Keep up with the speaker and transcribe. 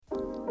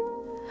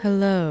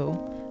Hello.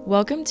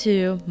 Welcome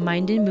to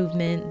Mind and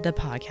Movement, the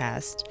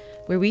podcast,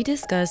 where we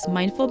discuss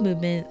mindful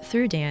movement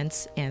through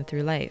dance and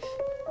through life.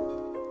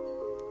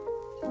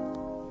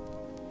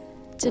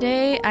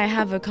 Today, I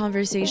have a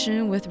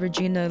conversation with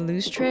Regina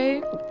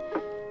Lustre.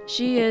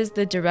 She is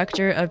the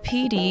director of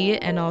PD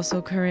and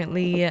also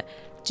currently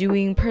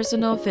doing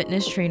personal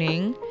fitness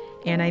training,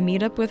 and I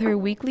meet up with her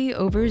weekly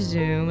over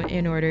Zoom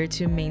in order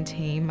to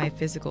maintain my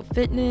physical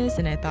fitness,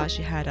 and I thought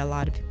she had a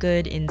lot of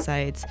good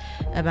insights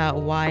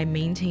about why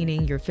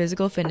maintaining your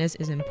physical fitness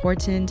is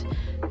important,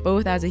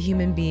 both as a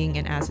human being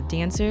and as a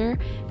dancer,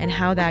 and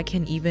how that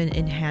can even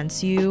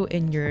enhance you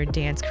in your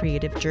dance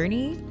creative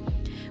journey.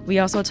 We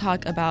also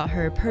talk about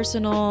her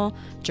personal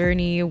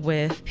journey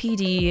with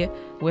PD,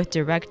 with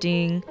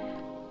directing,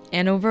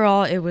 and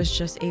overall, it was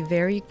just a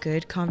very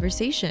good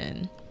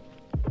conversation.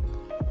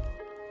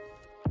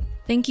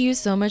 Thank you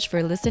so much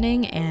for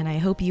listening, and I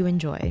hope you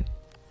enjoy.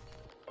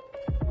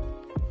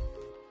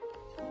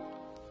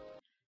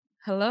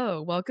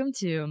 Hello, welcome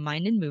to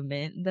Mind and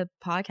Movement, the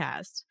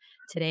podcast.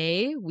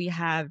 Today, we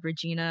have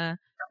Regina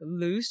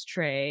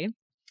Lustre.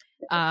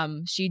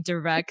 She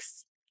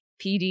directs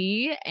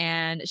PD,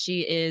 and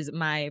she is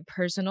my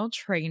personal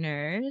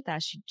trainer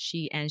that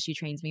she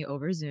trains me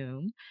over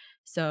Zoom.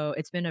 So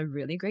it's been a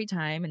really great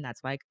time, and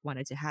that's why I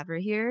wanted to have her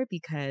here,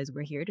 because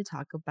we're here to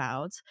talk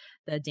about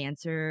the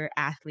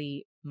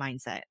dancer-athlete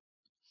mindset.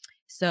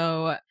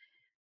 So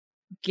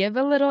give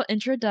a little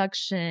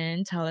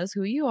introduction. Tell us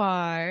who you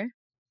are.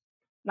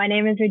 My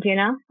name is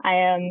Regina. I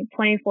am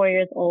 24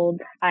 years old.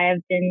 I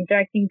have been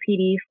directing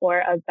PD for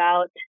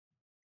about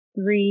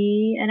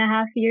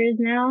 3.5 years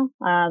now.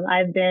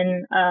 I've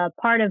been a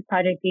part of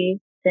Project D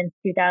since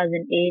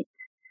 2008.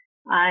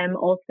 I'm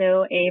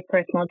also a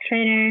personal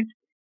trainer,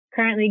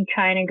 currently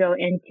trying to go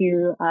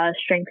into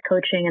strength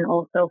coaching and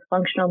also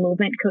functional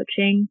movement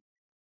coaching.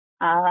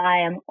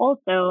 I am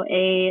also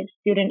a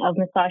student of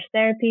massage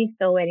therapy,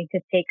 still waiting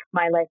to take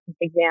my license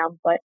exam,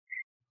 but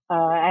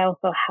I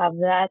also have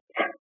that.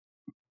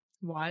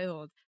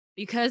 Wild.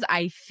 Because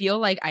I feel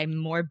like I'm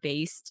more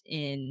based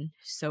in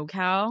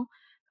SoCal.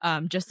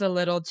 Just a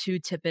little two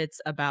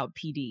tidbits about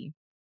PD.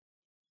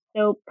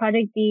 So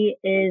Project D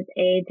is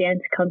a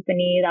dance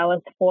company that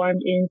was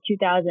formed in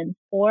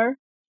 2004.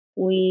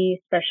 We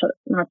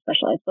not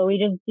specialize, but we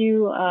just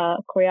do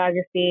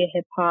choreography,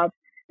 hip hop,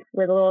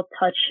 with a little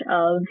touch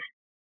of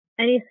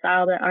any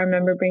style that our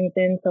member brings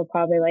in. So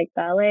probably like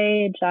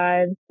ballet,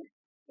 jive,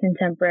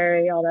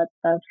 contemporary, all that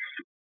stuff.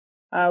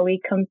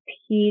 We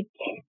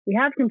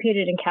have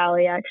competed in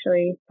Cali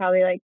actually,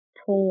 probably like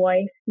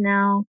twice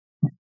now.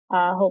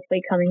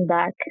 Hopefully coming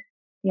back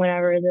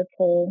whenever this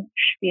whole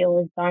spiel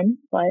is done.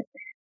 But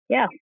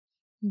yeah.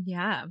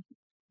 Yeah.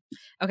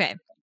 Okay.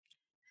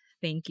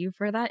 Thank you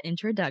for that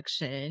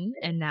introduction.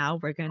 And now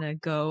we're going to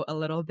go a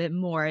little bit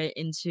more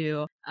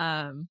into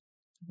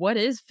what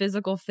is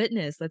physical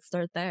fitness? Let's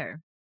start there.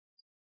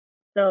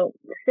 So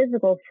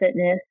physical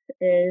fitness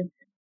is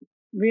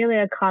really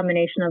a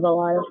combination of a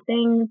lot of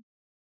things.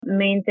 The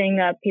main thing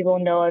that people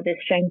know of is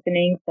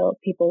strengthening. So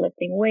people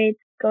lifting weights,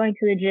 going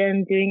to the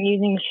gym,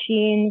 using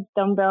machines,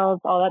 dumbbells,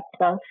 all that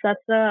stuff.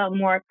 That's a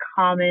more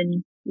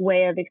common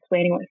way of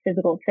explaining what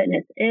physical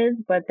fitness is,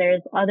 but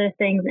there's other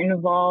things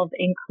involved,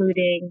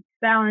 including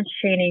balance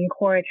training,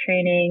 core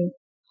training,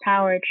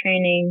 power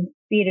training,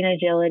 speed and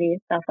agility,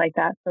 stuff like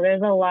that. So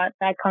there's a lot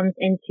that comes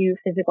into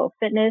physical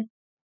fitness.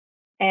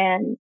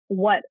 And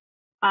what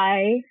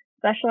I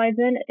specialize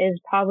in is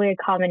probably a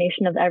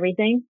combination of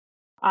everything.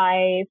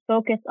 I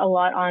focus a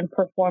lot on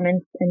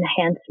performance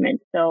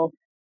enhancement. So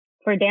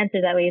for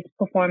dancers, at least,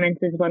 performance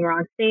is when we're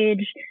on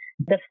stage,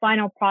 the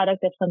final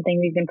product of something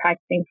we've been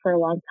practicing for a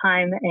long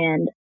time.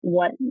 And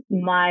what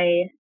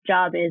my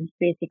job is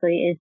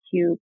basically is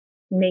to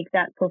make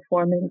that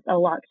performance a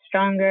lot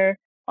stronger,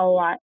 a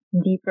lot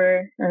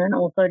deeper, and then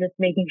also just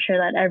making sure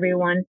that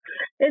everyone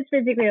is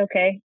physically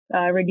okay,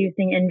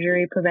 reducing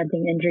injury,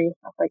 preventing injury,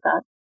 stuff like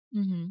that.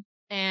 Mm-hmm.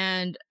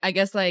 And I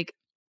guess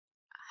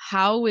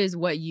how is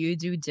what you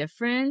do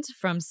different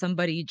from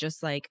somebody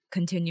just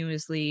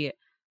continuously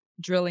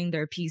drilling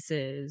their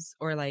pieces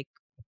or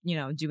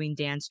doing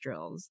dance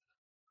drills?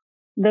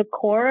 The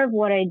core of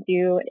what I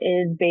do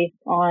is based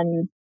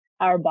on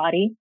our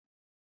body.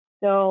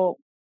 So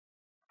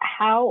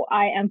how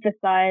I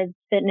emphasize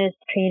fitness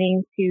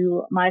training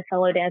to my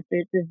fellow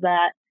dancers is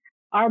that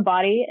our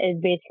body is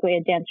basically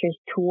a dancer's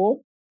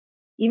tool.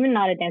 Even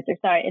not a dancer,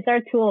 sorry. It's our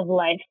tool of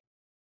life.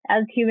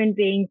 As human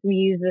beings, we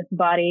use this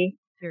body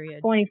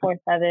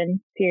 24/7,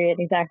 period,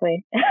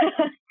 exactly.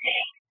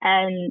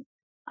 And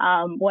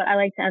what I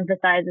like to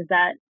emphasize is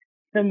that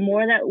the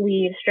more that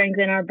we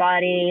strengthen our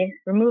body,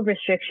 remove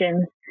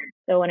restrictions,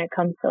 so when it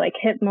comes to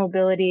hip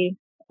mobility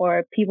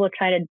or people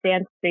trying to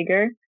dance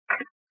bigger,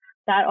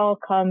 that all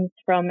comes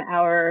from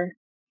our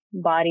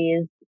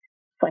body's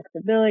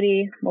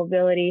flexibility,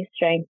 mobility,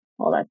 strength,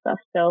 all that stuff.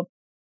 So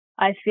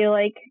I feel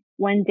like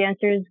when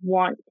dancers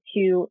want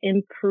to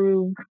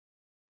improve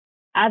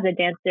as a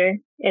dancer,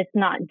 it's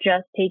not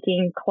just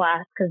taking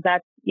class, because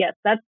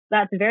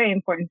that's a very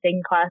important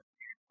thing, class.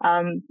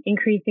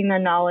 increasing the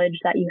knowledge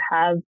that you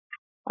have,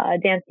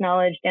 dance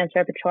knowledge, dance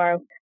repertoire.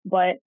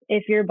 But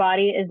if your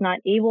body is not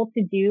able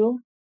to do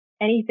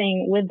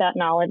anything with that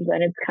knowledge,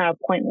 then it's kind of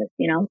pointless,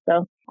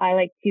 So I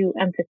like to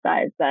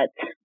emphasize that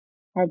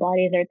our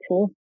body is our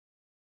tool.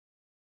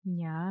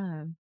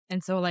 Yeah.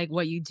 And so, like,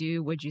 what you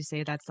do, would you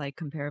say that's like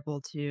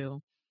comparable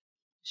to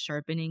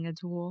sharpening a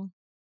tool?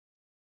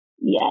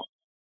 Yes.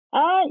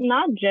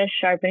 Not just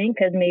sharpening,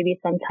 because maybe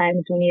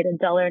sometimes we need a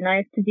duller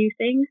knife to do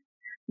things,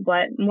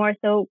 but more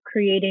so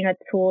creating a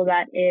tool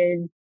that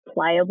is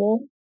pliable,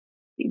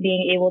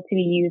 being able to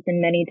be used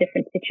in many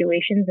different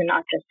situations and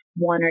not just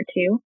one or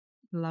two.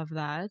 Love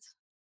that.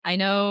 I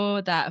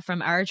know that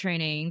from our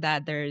training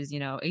that there's,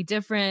 a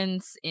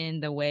difference in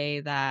the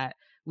way that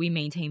we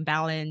maintain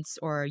balance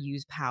or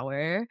use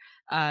power.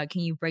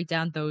 Can you break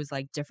down those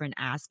like different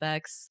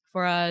aspects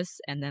for us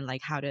and then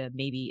like how to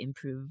maybe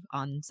improve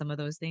on some of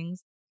those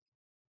things?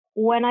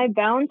 When I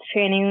balance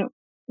training,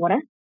 what?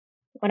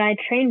 When I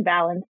train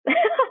balance,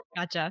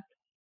 Gotcha.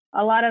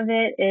 a lot of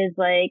it is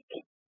like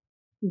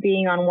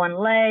being on one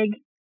leg,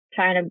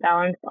 trying to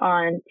balance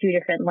on two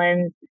different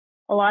limbs.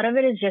 A lot of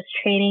it is just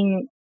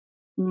training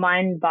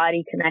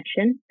mind-body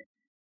connection.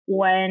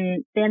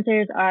 When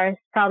dancers are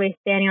probably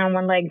standing on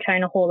one leg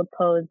trying to hold a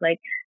pose, like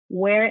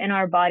where in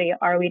our body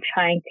are we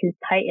trying to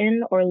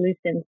tighten or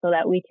loosen so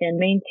that we can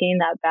maintain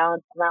that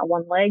balance on that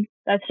one leg?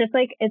 That's just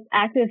like, it's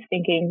active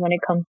thinking when it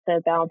comes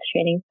to balance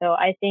training. So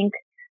I think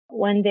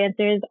when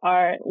dancers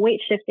are weight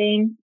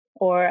shifting,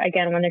 or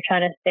again, when they're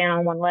trying to stand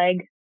on one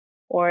leg,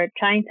 or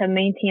trying to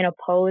maintain a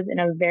pose in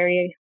a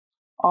very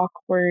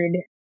awkward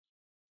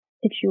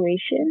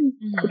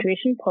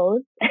situation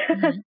pose,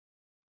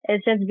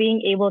 it's just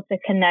being able to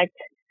connect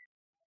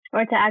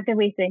or to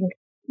actively think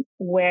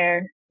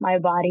where my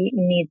body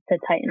needs to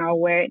tighten or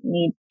where it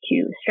needs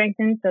to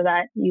strengthen so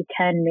that you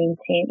can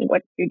maintain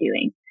what you're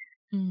doing.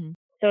 Mm-hmm.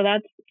 So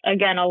that's,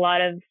 again, a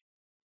lot of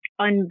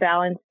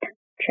unbalanced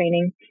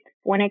training.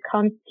 When it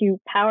comes to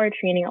power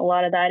training, a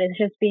lot of that is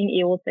just being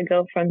able to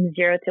go from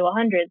 0 to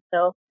 100.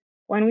 So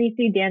when we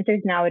see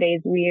dancers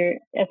nowadays,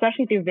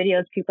 especially through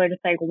videos, people are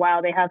just like,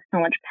 wow, they have so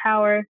much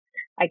power.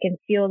 I can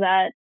feel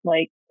that,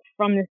 like,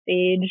 from the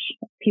stage.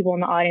 People in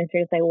the audience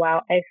are just like,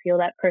 wow, I feel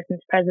that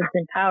person's presence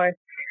and power.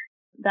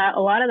 That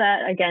a lot of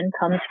that, again,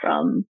 comes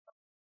from,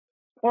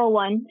 well,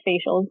 one,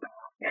 facials,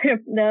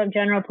 the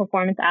general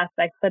performance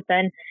aspect, but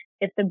then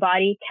if the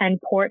body can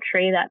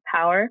portray that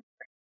power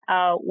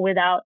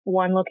without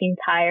one looking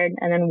tired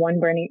and then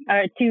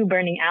two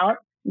burning out,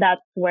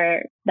 that's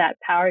where that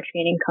power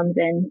training comes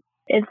in.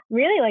 It's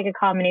really like a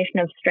combination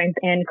of strength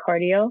and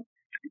cardio.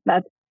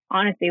 That's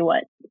honestly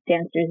what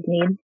dancers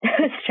need,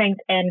 strength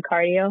and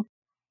cardio.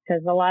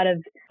 Because a lot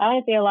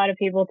of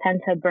people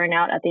tend to burn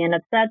out at the end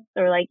of sets,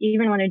 or like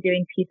even when they're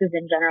doing pieces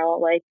in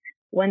general, like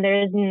when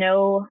there is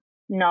no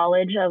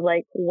knowledge of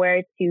like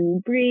where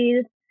to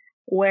breathe,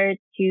 where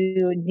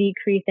to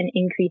decrease and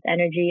increase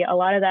energy. A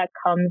lot of that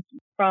comes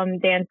from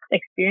dance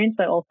experience,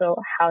 but also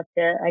how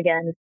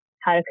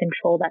to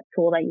control that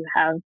tool that you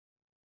have.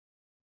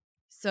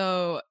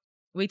 So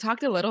we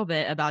talked a little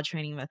bit about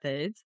training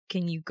methods.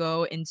 Can you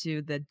go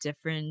into the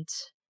different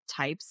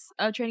types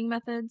of training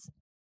methods?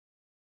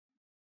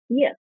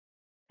 Yeah.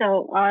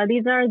 So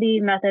these are the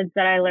methods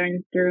that I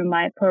learned through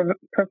my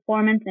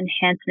performance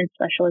enhancement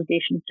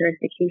specialization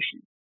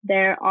certification.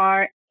 There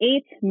are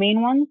 8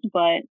 main ones,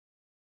 but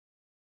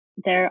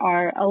there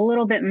are a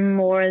little bit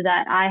more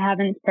that I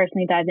haven't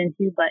personally dived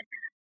into, but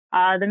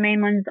the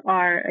main ones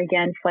are,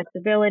 again,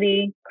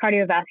 flexibility,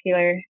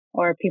 cardiovascular,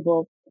 or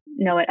people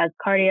know it as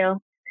cardio,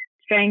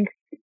 strength,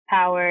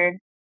 power,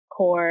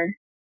 core,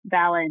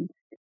 balance,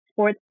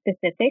 sports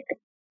specific.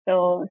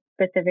 So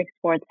specific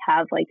sports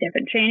have like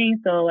different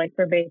training. So like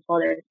for baseball,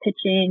 there's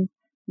pitching,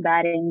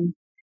 batting.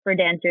 For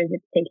dancers,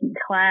 it's taking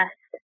class.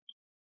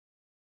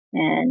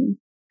 And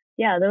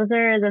yeah, those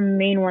are the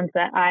main ones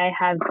that I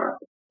have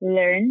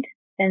learned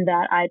and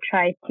that I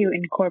try to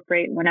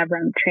incorporate whenever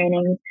I'm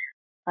training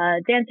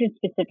dancers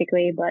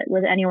specifically, but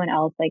with anyone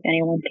else, like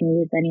anyone can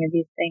use any of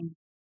these things.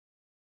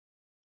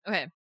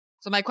 Okay.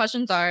 So my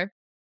questions are,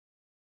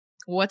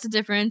 what's the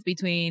difference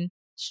between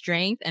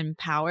strength and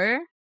power?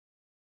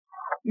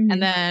 Mm-hmm.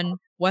 And then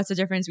what's the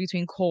difference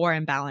between core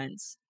and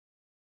balance?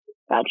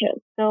 Gotcha.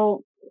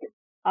 So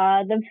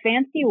the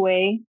fancy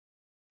way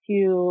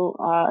to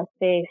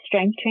say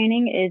strength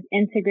training is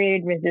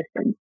integrated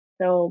resistance.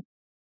 So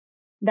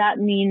that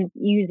means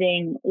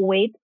using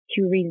weights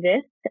to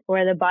resist,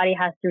 where the body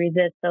has to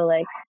resist. So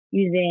like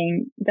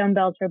using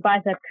dumbbells for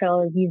bicep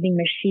curls, using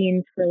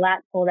machines for lat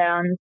pull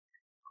downs.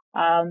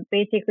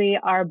 Basically,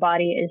 our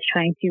body is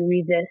trying to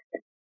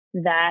resist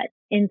that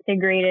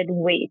integrated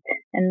weight,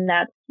 and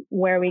that's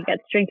where we get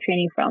strength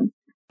training from.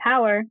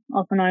 Power,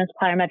 also known as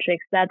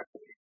plyometrics, that's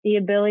the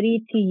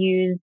ability to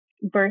use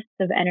bursts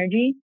of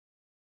energy.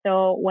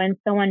 So when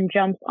someone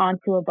jumps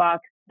onto a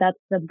box, that's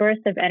the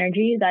burst of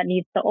energy that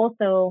needs to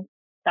also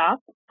stop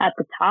at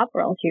the top,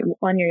 or else you're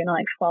gonna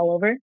like fall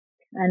over.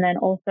 And then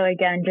also,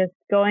 again, just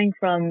going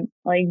from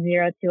like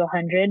 0 to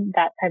 100,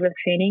 that type of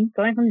training,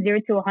 going from 0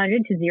 to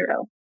 100 to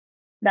 0.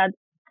 that's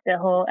the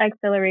whole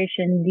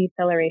acceleration,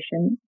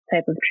 deceleration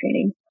type of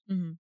training.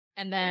 Mm-hmm.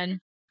 And then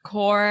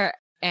core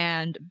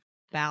and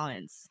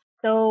balance.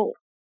 So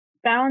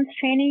balance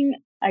training,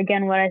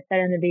 again, what I said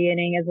in the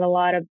beginning, is a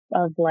lot of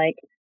like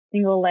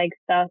single leg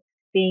stuff,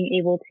 being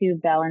able to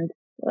balance,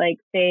 like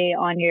say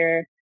on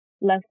your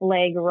left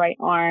leg, right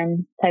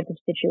arm type of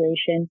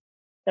situation.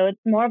 So it's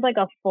more of like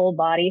a full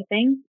body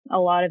thing. A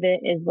lot of it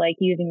is like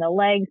using the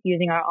legs,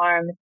 using our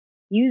arms,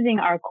 using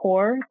our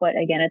core, but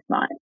again, it's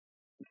not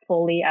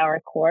fully our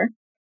core.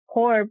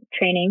 Core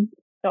training.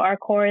 So our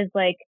core is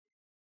like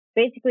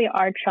basically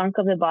our trunk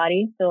of the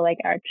body. So like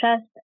our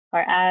chest,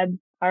 our abs,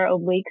 our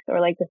obliques, or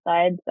like the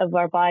sides of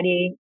our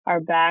body, our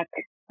back,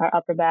 our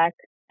upper back.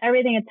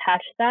 Everything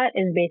attached to that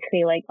is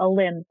basically like a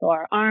limb. So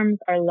our arms,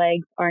 our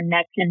legs, our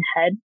neck and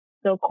head.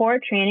 So core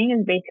training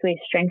is basically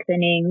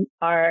strengthening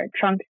our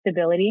trunk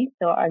stability.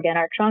 So again,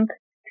 our trunk.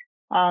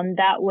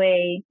 That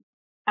way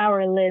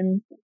our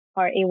limbs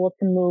are able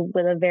to move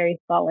with a very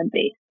solid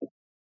base.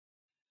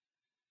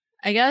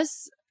 I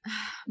guess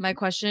my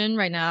question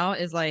right now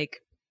is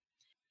like,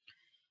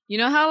 you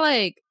know how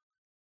like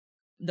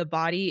the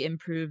body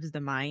improves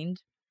the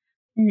mind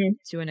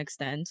to an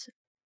extent,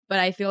 but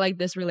I feel like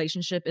this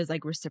relationship is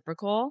like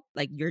reciprocal.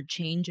 Like your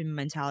change in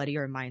mentality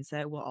or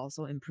mindset will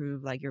also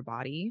improve like your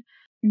body.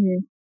 Mm-hmm.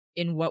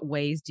 In what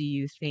ways do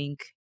you think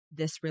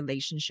this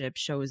relationship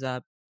shows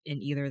up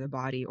in either the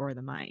body or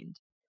the mind?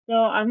 So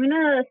I'm going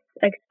to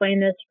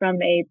explain this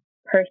from a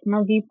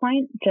personal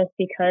viewpoint, just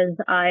because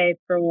I,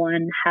 for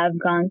one, have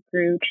gone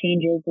through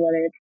changes,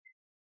 whether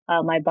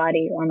it's my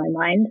body or my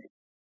mind.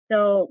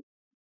 So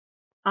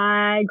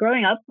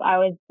growing up, I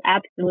was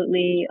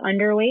absolutely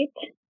underweight.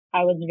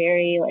 I was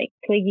very like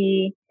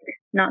twiggy,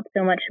 not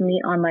so much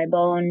meat on my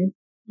bone.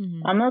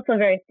 Mm-hmm. I'm also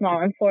very small.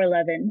 I'm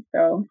 4'11",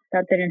 so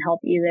that didn't help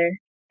either.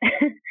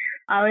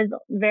 I was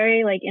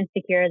very like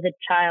insecure as a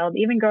child,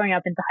 even growing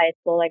up into high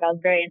school. Like I was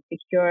very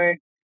insecure.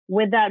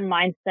 With that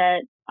mindset,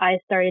 I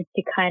started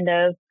to kind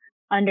of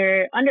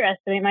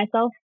underestimate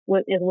myself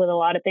with a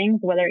lot of things,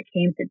 whether it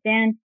came to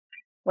dance,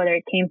 whether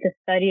it came to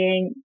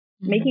studying.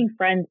 Making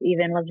friends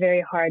even was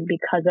very hard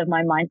because of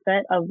my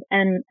mindset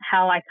and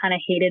how I kind of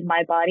hated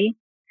my body.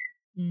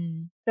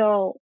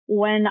 So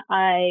when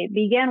I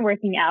began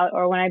working out,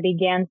 or when I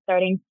began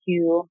starting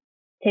to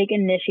take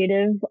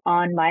initiative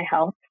on my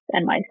health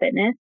and my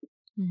fitness,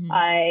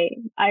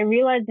 I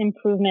realized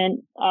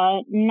improvement,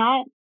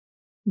 not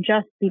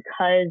just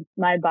because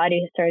my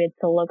body started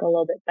to look a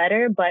little bit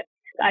better, but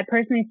I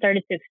personally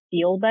started to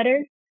feel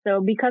better.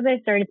 So because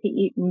I started to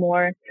eat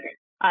more,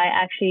 I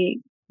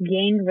actually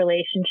gained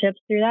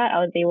relationships through that. I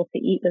was able to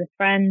eat with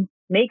friends,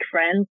 make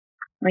friends.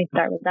 Let me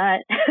start with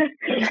that.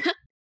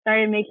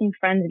 Started making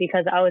friends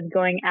because I was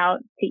going out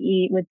to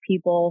eat with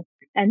people.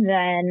 And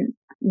then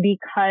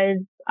because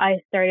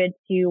I started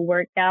to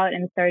work out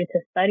and started to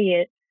study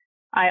it,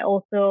 I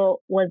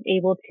also was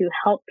able to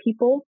help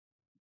people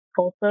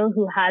also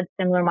who had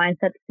similar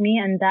mindsets to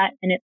me. And that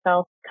in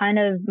itself kind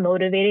of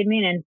motivated me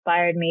and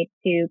inspired me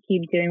to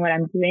keep doing what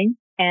I'm doing.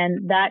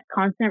 And that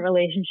constant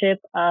relationship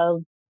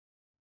of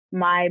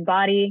my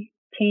body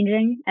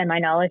changing and my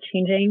knowledge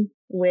changing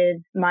with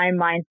my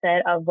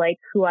mindset of like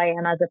who I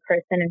am as a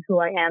person and who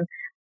I am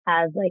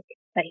as like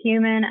a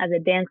human, as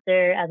a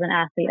dancer, as an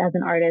athlete, as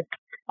an artist,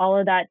 all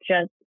of that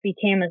just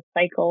became a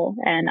cycle.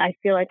 And I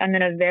feel like I'm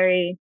in a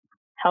very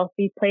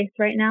healthy place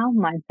right now,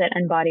 mindset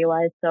and body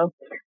wise. So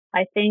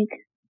I think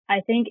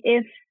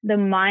if the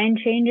mind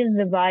changes,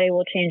 the body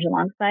will change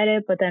alongside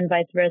it, but then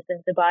vice versa.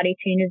 If the body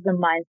changes, the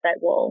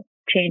mindset will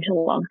change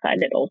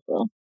alongside it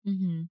also.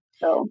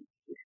 So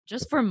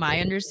just for my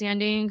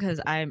understanding, because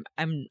I'm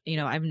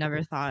I've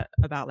never thought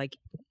about like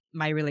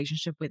my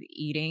relationship with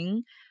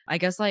eating. I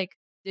guess like,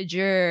 did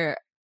your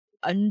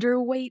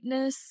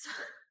underweightness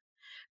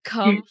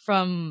come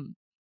from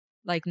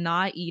like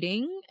not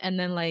eating, and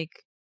then like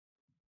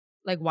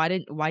why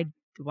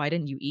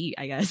didn't you eat,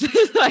 I guess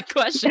is my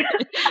question.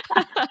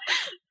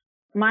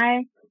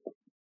 My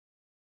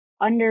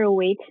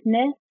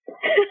underweightness,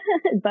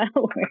 is that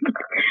a word?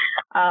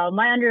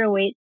 My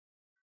underweight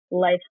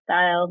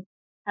lifestyle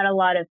had a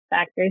lot of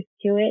factors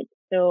to it.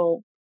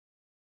 So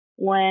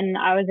when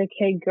I was a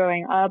kid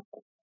growing up,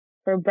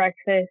 for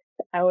breakfast,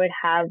 I would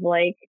have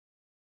like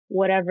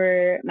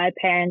whatever my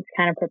parents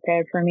kind of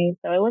prepared for me.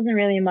 So it wasn't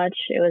really much.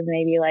 It was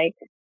maybe like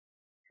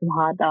some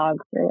hot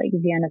dogs or like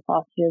Vienna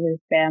sausages or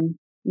Spam,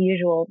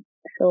 usual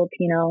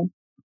Filipino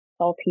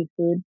salty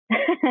food.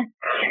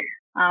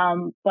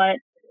 But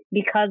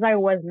because I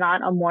was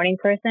not a morning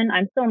person,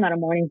 I'm still not a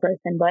morning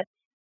person, but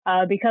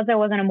because I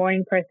wasn't a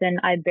morning person,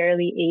 I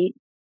barely ate.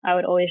 I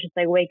would always just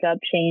like wake up,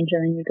 change,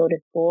 and then go to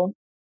school,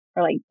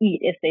 or like eat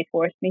if they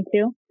forced me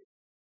to.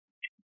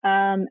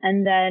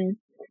 And then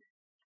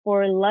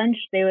for lunch,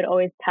 they would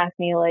always pack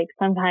me like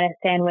some kind of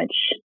sandwich.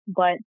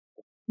 But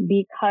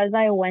because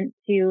I went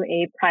to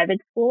a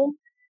private school,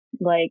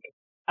 like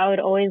I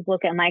would always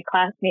look at my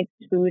classmates'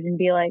 food and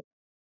be like,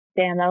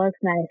 damn, that looks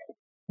nice.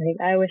 Like,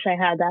 I wish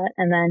I had that.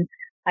 And then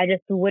I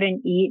just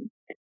wouldn't eat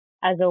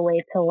as a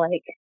way to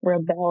like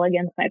rebel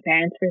against my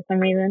parents for some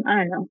reason. I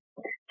don't know,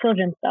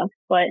 children stuff.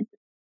 But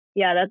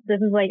yeah, this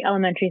is like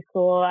elementary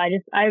school.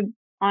 I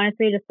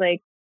honestly just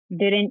like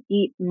didn't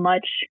eat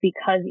much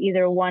because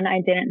either one,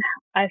 I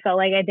felt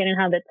like I didn't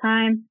have the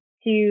time.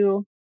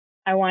 Two,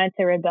 I wanted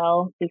to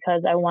rebel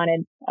because I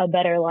wanted a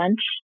better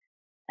lunch.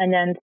 And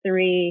then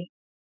three,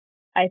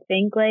 I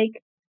think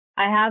like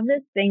I have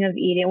this thing of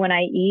eating when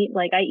I eat,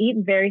 like I eat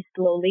very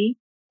slowly.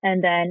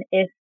 And then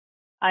if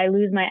I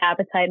lose my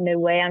appetite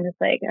midway, I'm just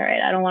like, all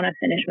right, I don't want to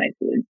finish my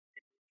food.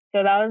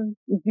 So that was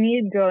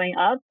me growing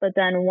up. But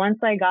then once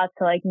I got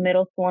to like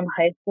middle school and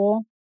high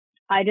school,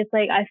 I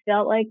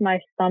felt like my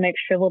stomach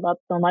shriveled up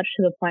so much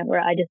to the point where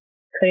I just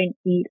couldn't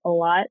eat a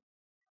lot.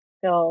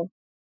 So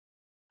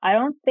I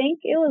don't think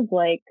it was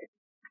like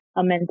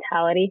a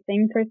mentality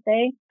thing per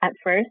se at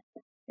first.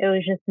 It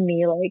was just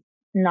me like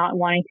not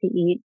wanting to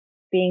eat,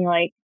 being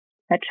like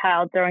a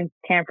child throwing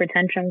temper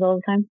tantrums all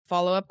the time.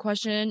 Follow-up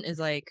question is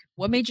like,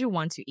 what made you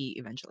want to eat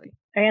eventually?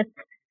 I guess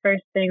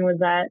first thing was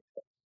that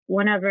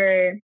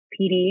whenever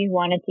PD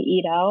wanted to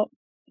eat out,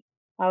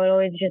 I would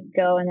always just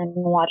go and then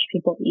watch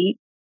people eat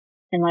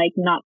and like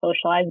not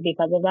socialize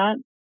because of that.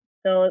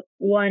 So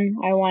one,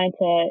 I wanted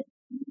to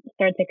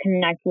start to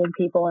connect with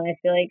people, and I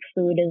feel like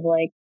food is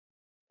like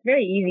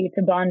very easy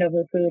to bond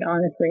over food,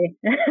 honestly.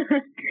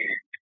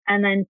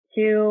 And then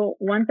two,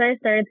 once I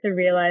started to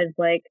realize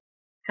like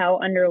how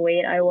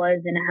underweight I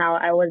was and how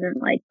I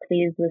wasn't like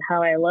pleased with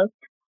how I looked,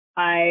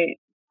 I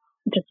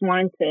just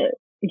wanted to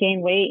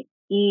gain weight,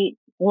 eat,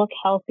 look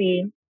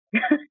healthy,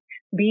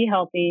 be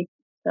healthy.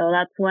 So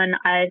that's when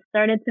I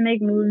started to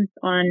make moves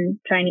on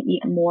trying to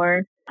eat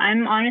more.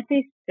 I'm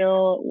honestly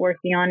still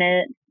working on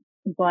it,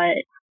 but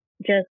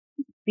just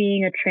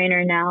being a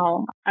trainer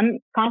now, I'm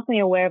constantly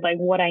aware of like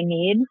what I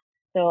need.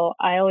 So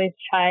I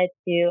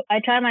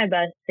try my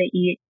best to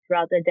eat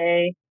throughout the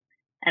day,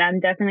 and I'm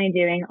definitely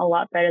doing a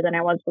lot better than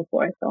I was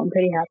before. So I'm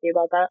pretty happy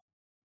about that.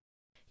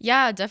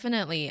 Yeah,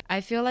 definitely.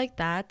 I feel like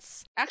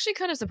that's actually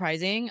kind of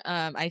surprising.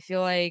 I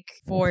feel like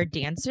for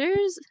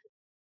dancers,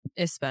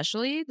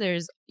 especially,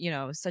 there's,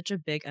 such a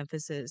big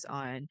emphasis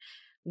on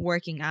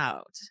working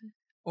out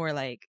or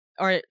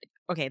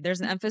okay, there's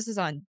an emphasis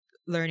on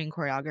learning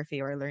choreography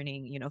or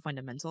learning,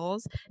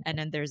 fundamentals. And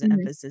then there's an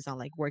Mm-hmm. emphasis on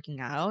like working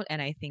out.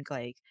 And I think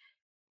like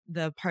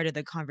the part of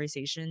the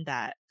conversation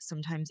that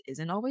sometimes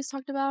isn't always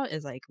talked about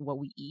is like what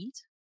we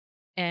eat.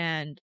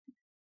 And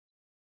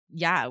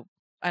yeah,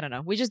 I don't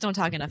know. We just don't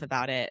talk enough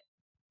about it.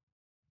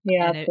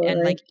 Yeah, And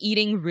absolutely. like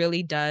eating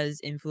really does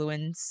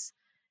influence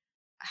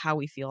how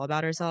we feel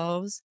about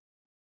ourselves.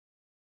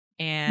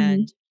 Mm-hmm.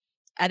 And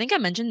I think I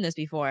mentioned this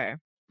before,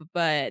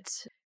 but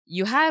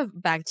you have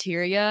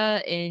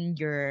bacteria in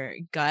your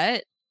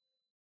gut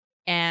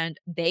and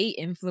they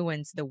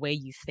influence the way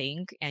you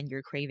think and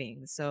your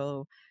cravings.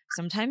 So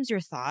sometimes your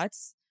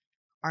thoughts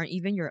aren't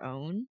even your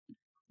own.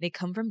 They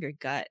come from your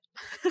gut.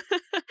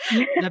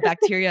 The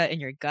bacteria in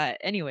your gut.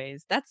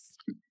 Anyways, that's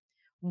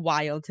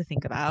wild to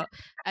think about.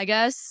 I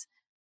guess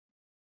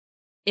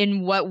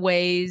in what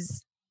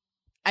ways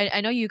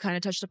I know you kind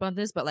of touched upon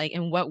this, but like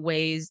in what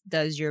ways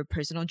does your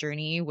personal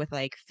journey with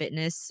like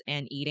fitness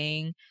and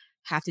eating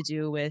have to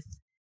do with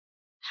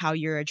how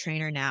you're a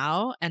trainer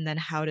now? And then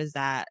how does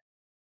that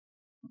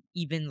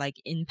even like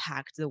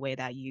impact the way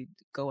that you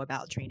go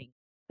about training?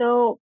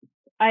 So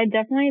I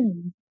definitely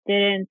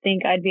didn't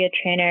think I'd be a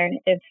trainer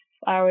if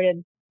I were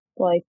to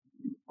like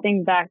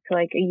think back to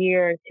like a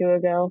year or two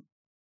ago.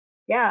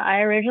 Yeah, I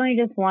originally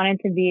just wanted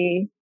to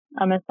be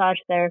a massage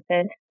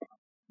therapist,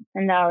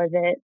 and that was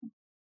it.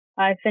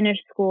 I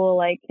finished school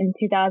like in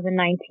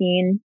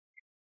 2019,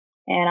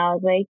 and I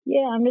was like,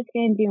 yeah, I'm just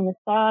going to do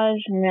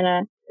massage. I'm going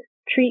to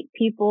treat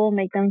people,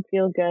 make them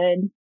feel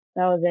good.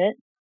 That was it.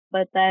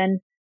 But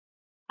then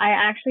I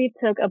actually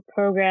took a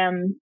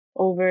program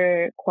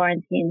over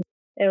quarantine.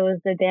 It was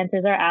the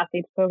Dancers Are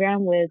Athletes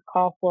program with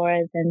Carl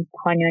Flores and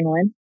Tanya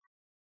Nguyen.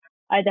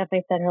 I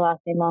definitely said her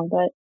last name wrong,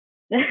 but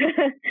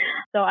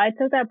so I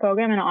took that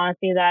program, and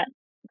honestly, that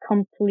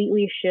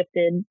completely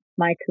shifted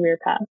my career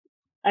path.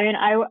 I mean,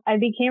 I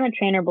became a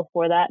trainer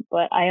before that,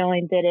 but I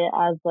only did it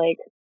as like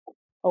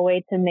a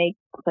way to make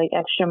like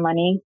extra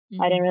money.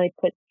 I didn't really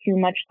put too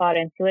much thought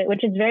into it,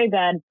 which is very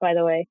bad, by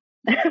the way.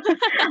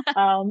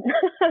 um,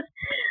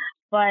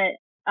 but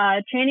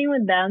training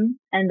with them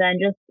and then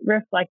just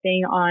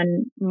reflecting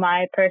on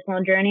my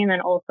personal journey and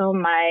then also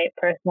my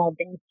personal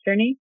dance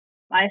journey,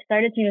 I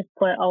started to just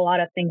put a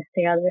lot of things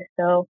together.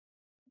 So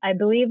I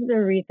believe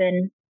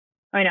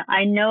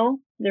I know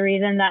the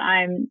reason that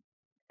I'm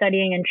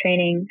studying and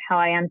training how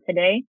I am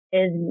today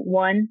is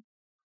one,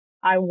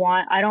 I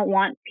don't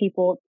want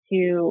people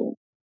to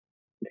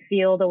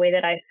feel the way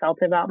that I felt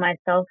about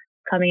myself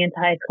coming into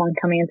high school and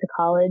coming into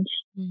college.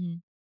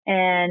 Mm-hmm.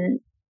 And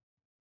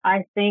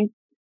I think,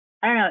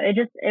 I don't know,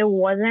 it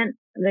wasn't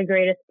the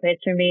greatest place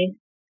for me,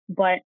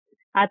 but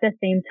at the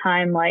same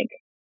time, like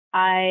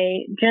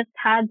I just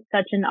had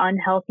such an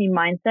unhealthy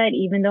mindset,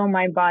 even though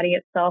my body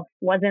itself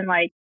wasn't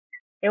like,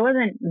 it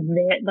wasn't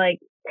like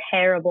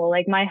terrible.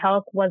 Like my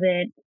health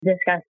wasn't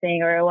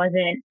disgusting or it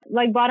wasn't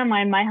like bottom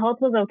line, my health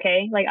was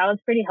okay. Like I was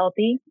pretty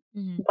healthy,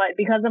 but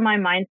because of my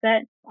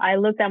mindset, I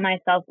looked at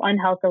myself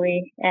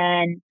unhealthily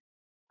and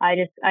I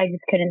just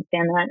couldn't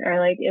stand that or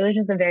like it was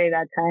just a very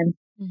bad time.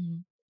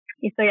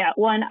 So yeah,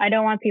 one, I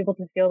don't want people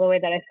to feel the way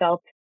that I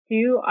felt.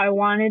 Two, I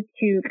wanted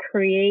to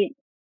create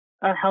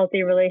a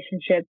healthy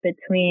relationship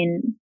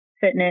between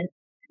fitness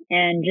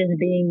and just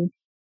being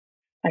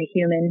a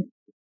human.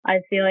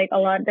 I feel like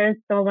there's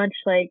so much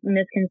like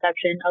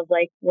misconception of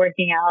like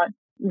working out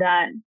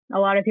that a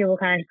lot of people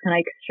kind of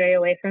like stray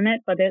away from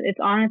it, but it's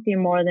honestly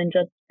more than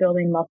just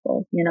building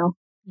muscle, you know?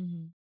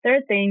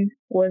 Third thing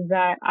was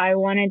that I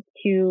wanted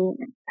to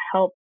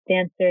help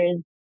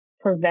dancers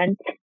prevent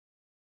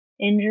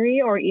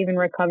injury or even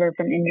recover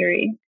from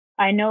injury.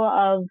 I know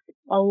of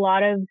a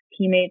lot of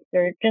teammates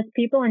or just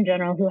people in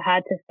general who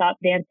had to stop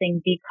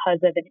dancing because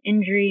of an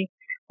injury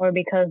or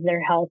because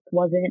their health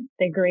wasn't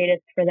the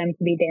greatest for them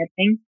to be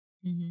dancing.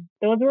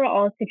 Those were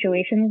all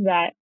situations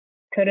that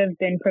could have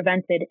been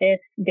prevented if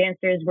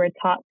dancers were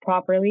taught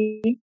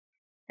properly,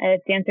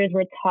 if dancers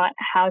were taught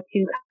how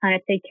to kind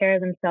of take care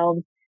of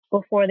themselves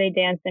before they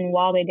dance and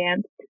while they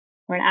dance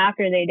or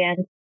after they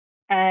dance.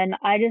 And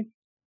I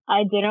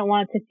didn't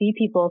want to see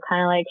people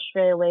kind of like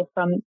stray away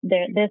from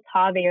this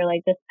hobby or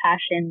like this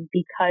passion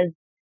because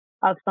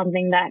of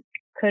something that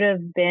could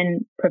have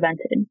been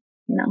prevented,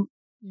 you know?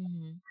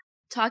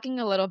 Talking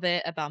a little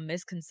bit about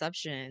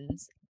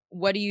misconceptions,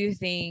 what do you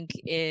think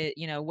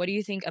what do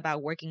you think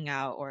about working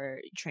out or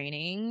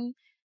training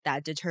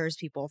that deters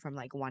people from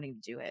like wanting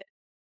to do it?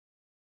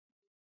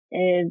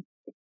 Is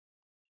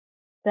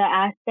the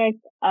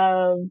aspect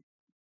of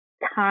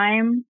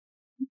time,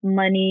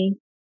 money,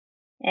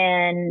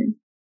 and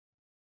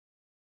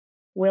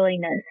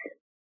willingness.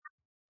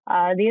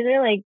 These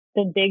are like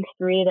the big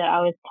three that I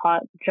was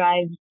taught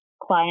drives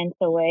clients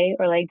away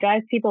or like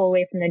drives people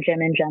away from the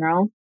gym in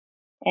general.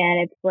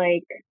 And it's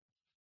like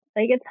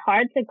it's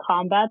hard to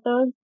combat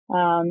those,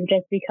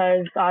 just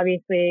because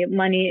obviously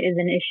money is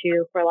an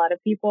issue for a lot of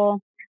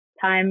people.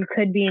 Time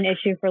could be an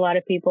issue for a lot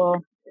of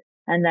people.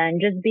 And then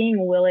just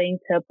being willing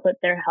to put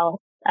their health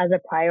as a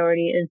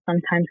priority is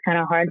sometimes kind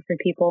of hard for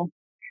people.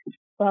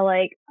 But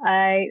like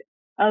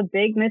a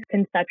big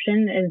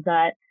misconception is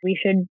that we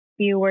should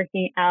be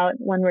working out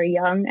when we're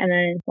young and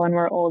then when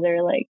we're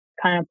older, like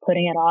kind of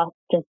putting it off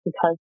just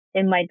because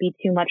it might be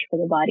too much for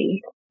the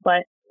body.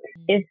 But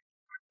if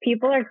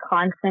people are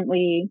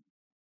constantly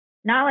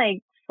not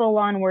like full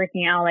on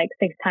working out like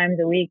 6 times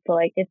a week, but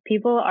like if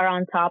people are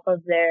on top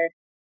of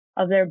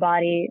their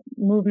body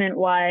movement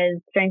wise,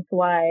 strength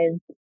wise,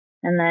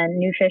 and then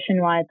nutrition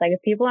wise, like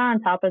if people are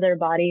on top of their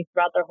body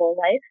throughout their whole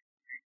life,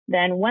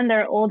 then when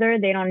they're older,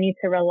 they don't need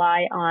to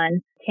rely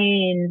on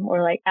cane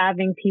or like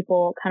having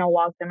people kind of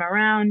walk them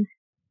around.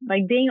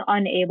 Like being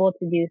unable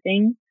to do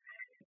things,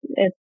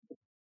 it's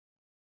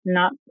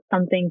not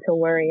something to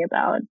worry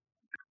about.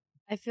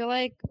 I feel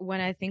like when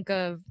I think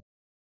of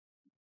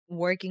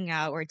working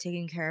out or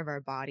taking care of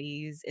our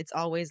bodies, it's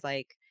always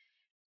like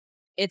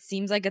it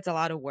seems like it's a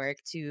lot of work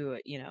to,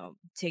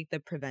 take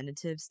the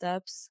preventative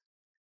steps,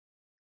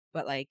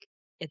 but like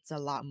it's a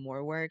lot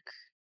more work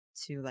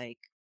to like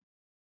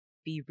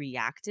be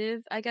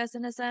reactive, I guess,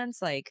 in a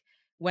sense. Like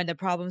when the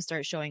problems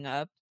start showing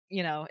up,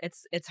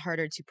 it's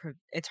harder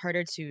it's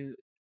harder to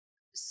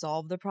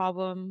solve the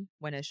problem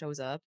when it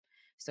shows up.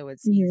 So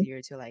it's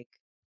easier to like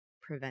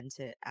prevent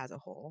it as a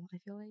whole, I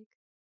feel like.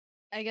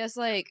 I guess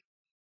like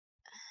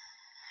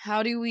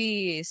how do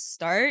we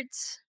start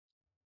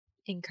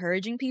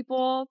encouraging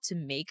people to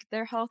make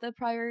their health a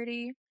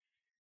priority?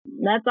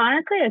 That's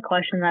honestly a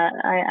question that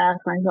I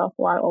ask myself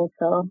a lot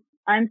also.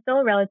 I'm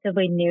still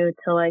relatively new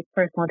to like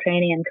personal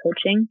training and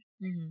coaching.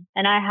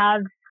 And I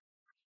have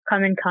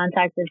come in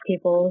contact with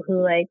people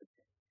who like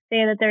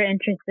say that they're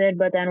interested,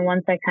 but then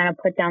once I kind of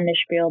put down the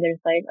spiel,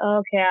 there's like,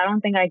 oh, okay, I don't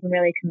think I can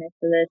really commit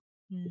to this.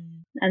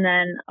 And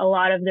then a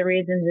lot of the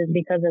reasons is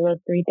because of those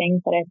 3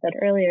 things that I said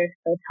earlier.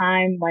 So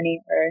time, money,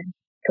 or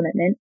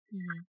commitment.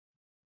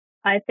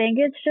 I think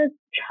it's just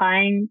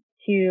trying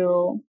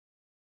to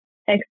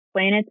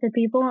explain it to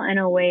people in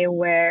a way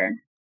where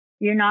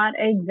you're not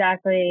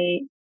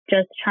exactly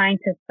just trying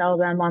to sell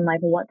them on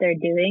like what they're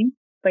doing,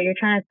 but you're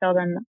trying to sell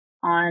them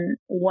on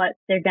what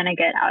they're going to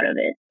get out of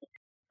it.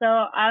 So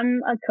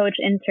I'm a coach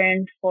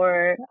intern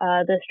for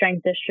the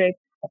Strength District.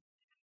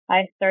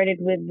 I started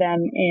with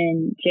them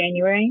in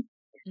January.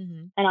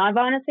 And I've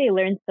honestly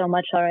learned so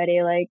much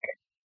already. Like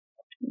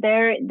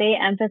they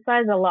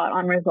emphasize a lot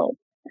on results.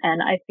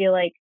 And I feel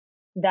like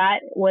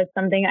that was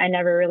something I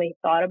never really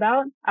thought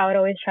about. I would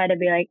always try to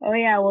be like, oh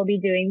yeah, we'll be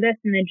doing this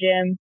in the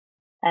gym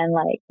and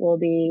like we'll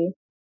be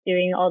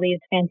doing all these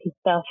fancy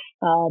stuff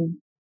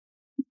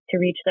to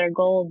reach their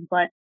goals.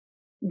 But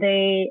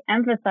they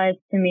emphasized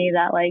to me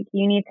that like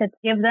you need to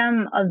give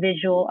them a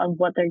visual of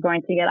what they're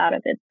going to get out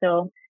of it.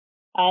 So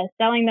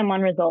selling them on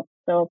results.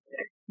 So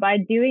by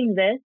doing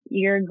this,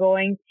 you're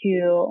going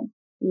to,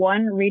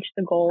 1, reach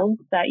the goals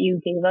that you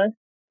gave us.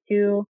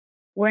 2,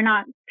 we're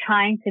not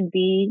trying to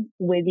be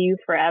with you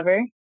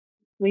forever.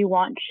 we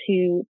want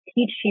to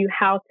teach you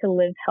how to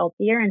live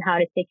healthier and how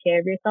to take care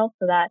of yourself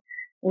so that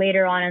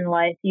later on in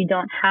life, you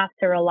don't have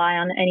to rely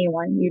on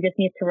anyone. You just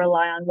need to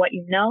rely on what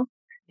you know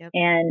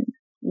and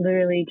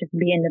literally just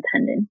be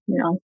independent, you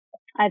know?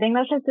 I think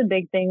that's just a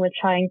big thing with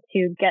trying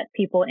to get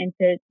people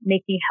into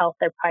making health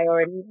their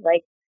priority,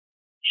 like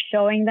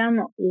showing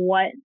them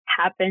what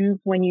happens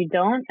when you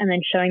don't and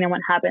then showing them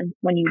what happens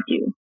when you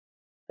do.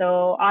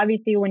 So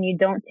obviously when you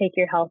don't take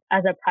your health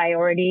as a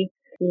priority,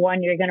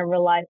 one, you're going to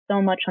rely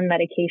so much on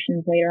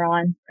medications later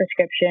on,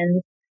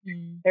 prescriptions.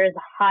 There's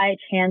a high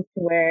chance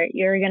where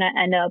you're going to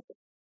end up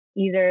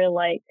either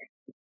like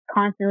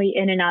constantly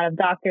in and out of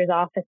doctor's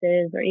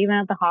offices or even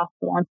at the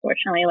hospital,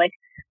 unfortunately. Like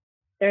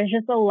there's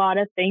just a lot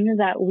of things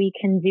that we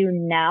can do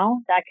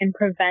now that can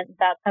prevent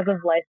that type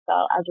of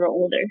lifestyle as we're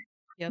older.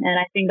 And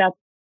I think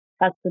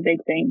that's the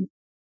big thing.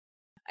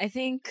 I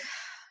think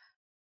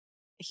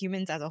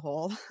humans as a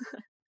whole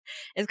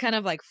is kind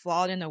of like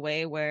flawed in a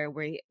way where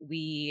we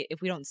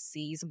if we don't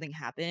see something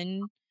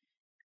happen,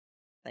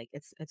 like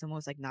it's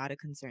almost like not a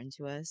concern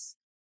to us,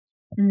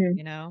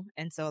 you know?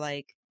 And so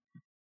like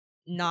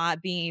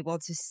not being able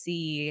to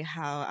see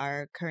how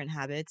our current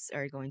habits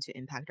are going to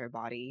impact our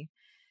body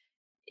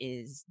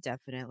is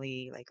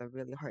definitely like a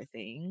really hard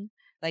thing.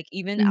 Like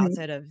even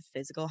outside of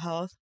physical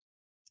health,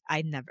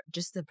 I never,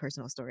 just a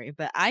personal story,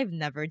 but I've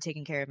never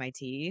taken care of my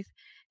teeth.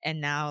 And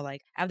now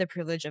like I have the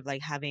privilege of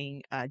like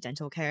having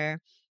dental care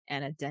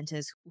and a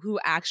dentist who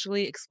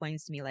actually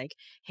explains to me like,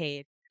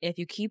 hey, if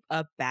you keep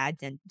up bad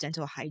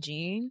dental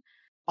hygiene,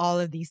 all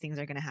of these things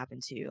are going to happen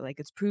to you. Like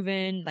it's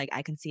proven, like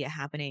I can see it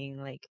happening.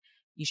 Like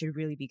you should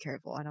really be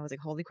careful. And I was like,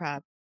 holy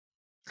crap,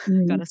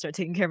 gotta start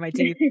taking care of my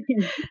teeth.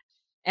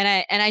 And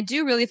I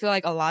do really feel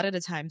like a lot of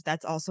the times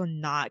that's also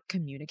not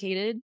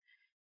communicated,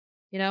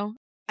 you know?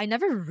 I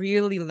never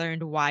really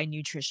learned why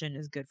nutrition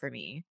is good for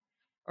me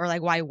or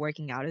like why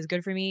working out is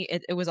good for me.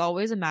 It was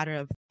always a matter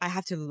of I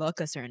have to look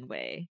a certain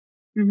way.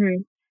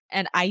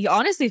 And I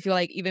honestly feel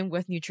like even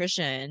with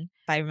nutrition,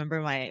 if I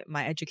remember my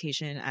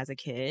education as a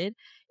kid,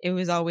 it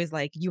was always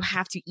like you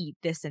have to eat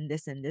this and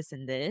this and this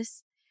and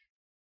this,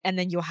 and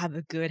then you'll have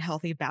a good,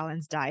 healthy,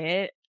 balanced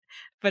diet.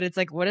 But it's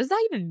like, what does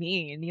that even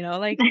mean? You know,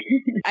 like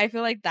I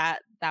feel like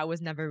that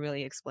was never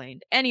really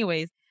explained.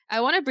 Anyways, I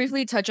want to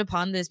briefly touch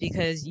upon this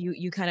because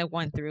you kind of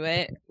went through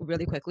it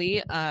really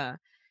quickly,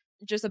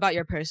 just about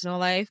your personal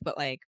life, but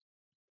like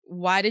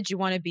why did you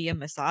want to be a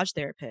massage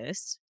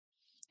therapist?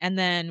 And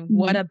then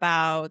what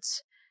about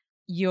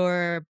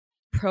your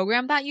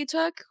program that you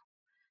took?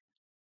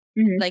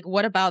 Like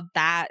what about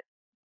that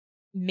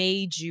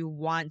made you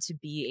want to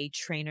be a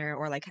trainer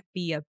or like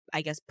be a,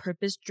 I guess,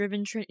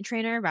 purpose-driven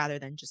trainer rather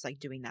than just like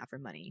doing that for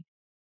money?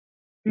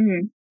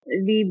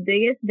 The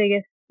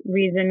biggest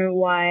reason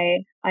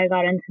why I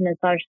got into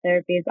massage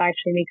therapy is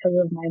actually because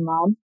of my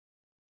mom.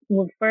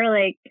 Well, for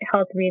like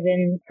health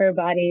reasons, her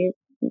body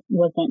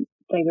wasn't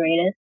the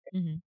greatest.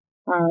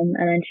 And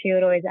then she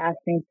would always ask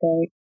me to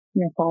like,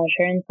 massage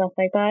her and stuff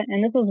like that.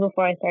 And this was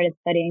before I started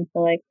studying. So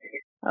like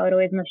I would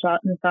always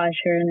massage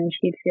her and then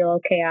she'd feel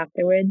okay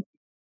afterwards.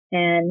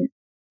 And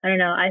I don't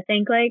know, I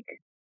think like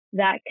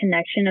that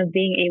connection of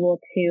being able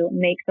to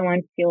make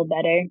someone feel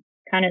better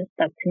kind of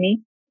stuck to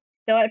me.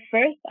 So at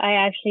first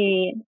I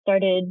actually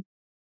started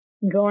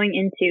going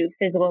into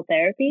physical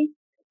therapy.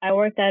 I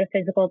worked at a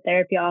physical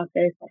therapy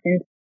office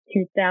since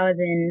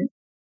 2018.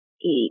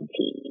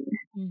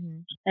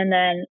 And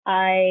then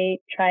I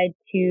tried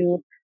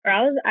to,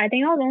 I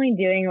think I was only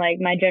doing like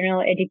my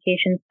general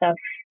education stuff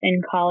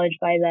in college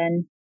by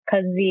then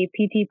because the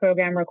PT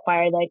program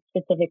required like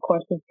specific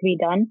courses to be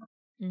done.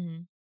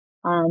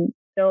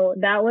 So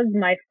that was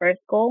my first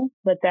goal,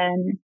 but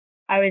then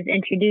I was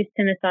introduced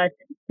to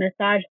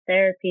massage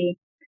therapy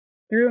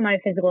through my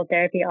physical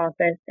therapy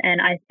office,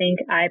 and I think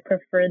I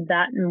preferred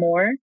that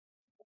more.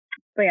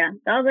 But yeah,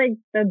 that was like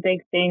the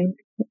big thing,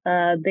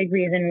 big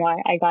reason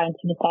why I got into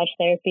massage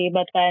therapy.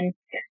 But then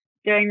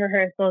during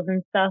rehearsals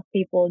and stuff,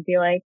 people would be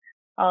like,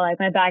 oh, like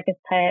my back is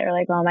tight or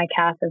like, oh, my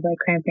calf is like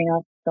cramping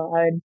up. So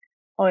I would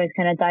always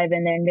kind of dive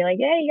in there and be like,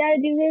 hey, you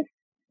gotta do this.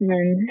 And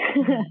then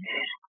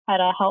how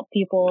to help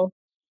people.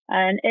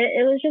 And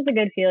it was just a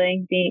good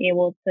feeling being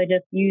able to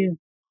just use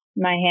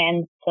my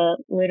hands to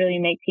literally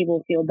make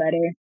people feel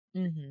better.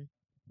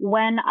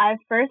 When I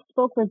first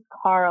spoke with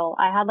Carl,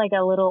 I had like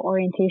a little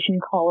orientation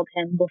call with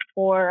him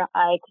before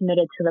I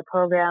committed to the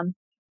program.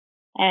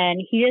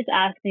 And he just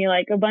asked me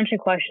like a bunch of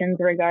questions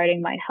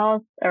regarding my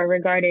health or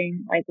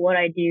regarding like what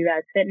I do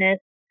as fitness.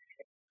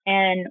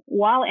 And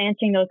while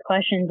answering those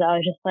questions, I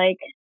was just like,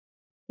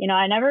 you know,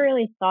 I never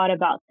really thought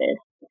about this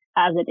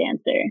as a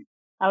dancer.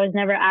 I was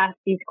never asked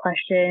these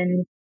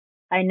questions.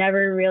 I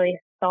never really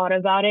thought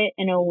about it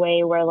in a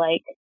way where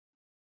like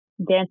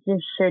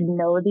dancers should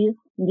know these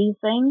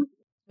things.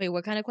 Wait,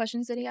 what kind of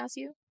questions did he ask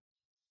you?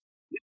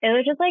 It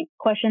was just like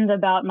questions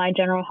about my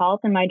general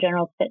health and my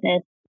general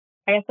fitness.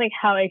 I guess like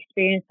how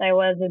experienced I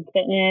was with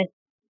fitness,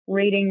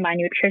 rating my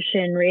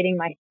nutrition, rating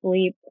my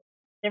sleep,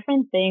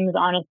 different things,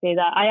 honestly,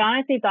 that I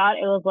honestly thought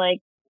it was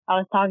like I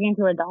was talking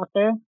to a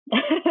doctor.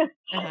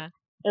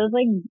 it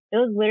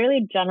was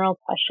literally general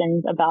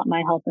questions about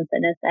my health and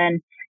fitness,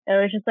 and it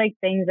was just like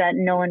things that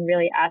no one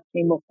really asked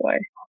me before.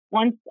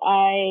 Once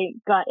I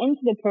got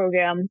into the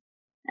program,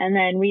 and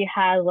then we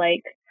had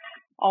like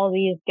all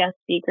these guest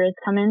speakers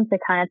come in to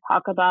kind of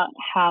talk about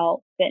how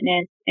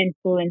fitness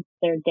influenced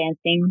their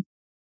dancing,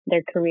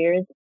 their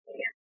careers.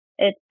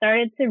 It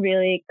started to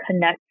really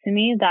connect to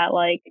me that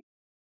like,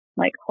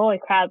 holy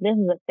crap, this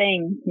is a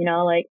thing, you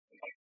know, like,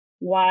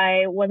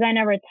 why was I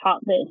never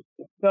taught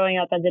this growing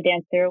up as a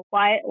dancer?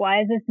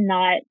 Why is this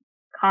not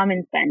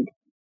common sense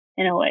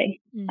in a way?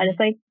 I just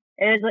like,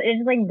 it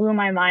just like blew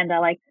my mind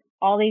that like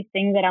all these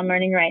things that I'm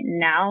learning right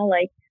now,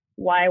 like,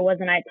 why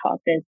wasn't I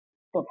taught this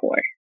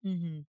before?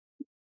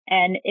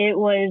 And it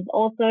was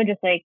also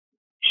just like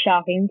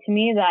shocking to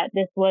me that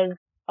this was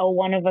a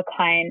one of a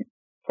kind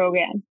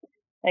program.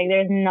 Like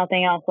there's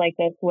nothing else like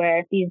this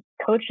where these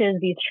coaches,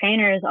 these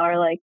trainers are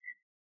like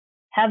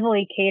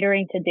heavily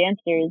catering to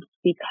dancers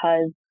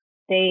because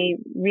they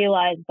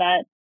realize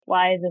that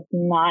why is this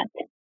not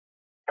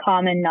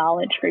common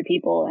knowledge for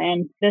people?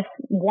 And this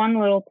one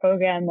little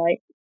program like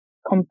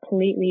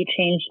completely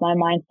changed my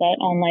mindset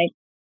on like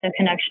the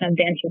connection of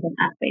dancers and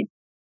athletes.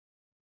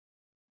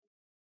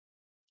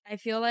 I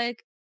feel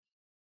like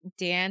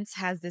dance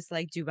has this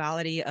like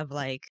duality of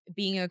like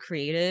being a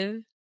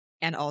creative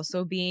and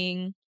also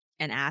being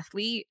an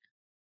athlete.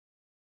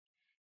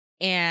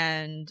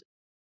 And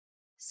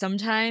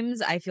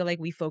sometimes I feel like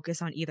we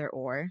focus on either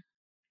or.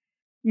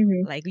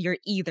 Like you're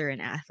either an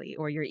athlete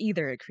or you're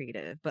either a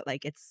creative, but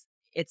like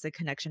it's a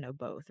connection of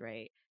both,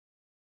 right?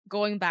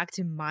 Going back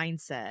to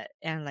mindset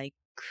and like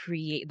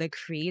create the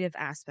creative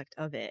aspect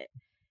of it.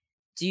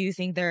 Do you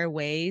think there are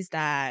ways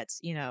that,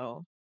 you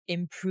know,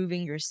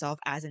 improving yourself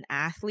as an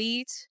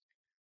athlete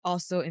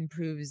also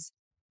improves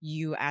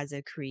you as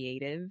a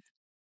creative?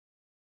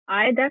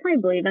 I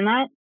definitely believe in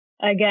that.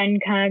 Again,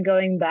 kind of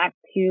going back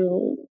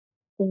to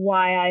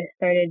why I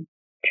started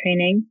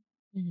training.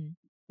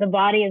 The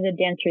body is a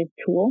dancer's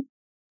tool.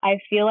 I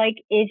feel like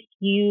if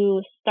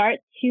you start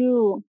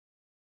to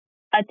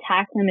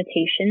attack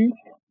limitations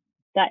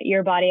that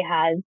your body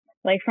has,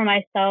 like for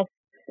myself,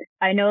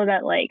 I know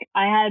that like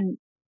I had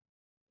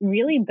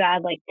really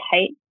bad, like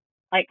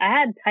I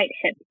had tight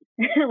hips,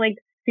 like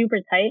super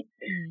tight.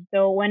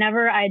 So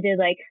whenever I did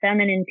like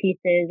feminine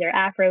pieces or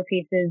Afro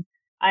pieces,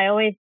 I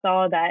always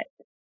saw that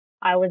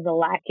I was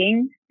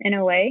lacking in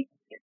a way.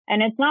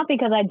 And it's not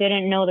because I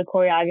didn't know the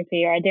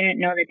choreography or I didn't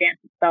know the dance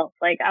itself.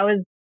 Like I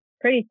was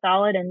pretty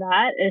solid in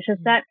that. It's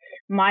just that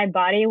my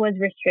body was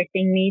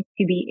restricting me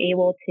to be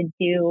able to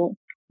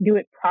do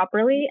it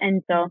properly.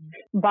 And so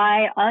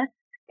by us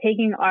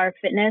taking our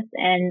fitness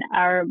and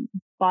our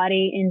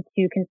body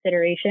into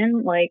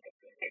consideration, like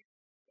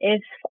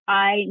if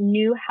I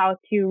knew how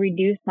to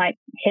reduce my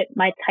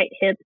tight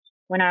hips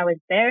when I was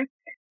there,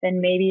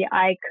 then maybe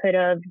I could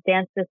have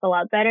danced this a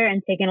lot better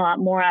and taken a lot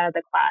more out of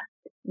the class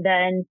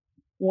than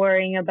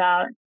worrying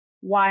about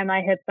why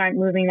my hips aren't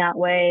moving that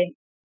way.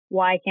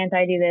 Why can't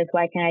I do this?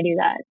 Why can't I do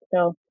that?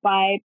 So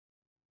by,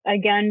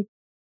 again,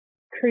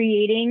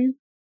 creating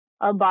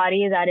a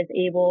body that is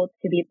able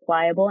to be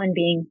pliable and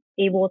being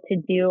able to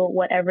do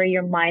whatever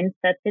your mind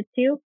sets it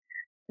to,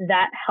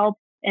 that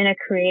helps in a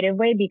creative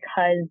way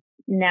because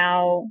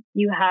now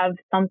you have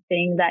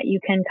something that you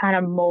can kind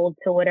of mold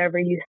to whatever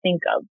you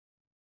think of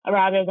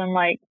rather than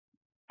like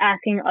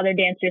asking other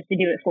dancers to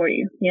do it for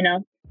you, you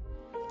know?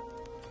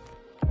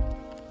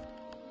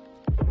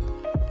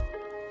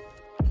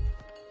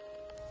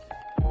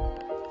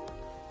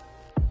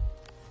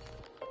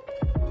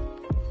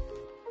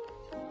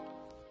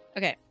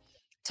 Okay.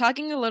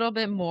 Talking a little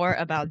bit more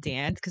about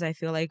dance, because I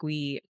feel like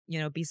we, you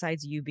know,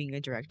 besides you being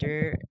a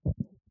director,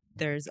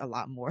 there's a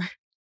lot more.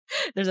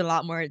 There's a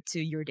lot more to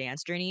your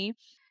dance journey.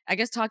 I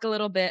guess talk a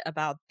little bit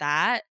about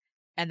that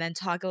and then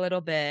talk a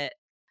little bit,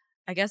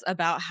 I guess,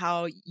 about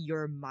how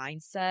your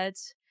mindset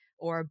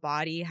or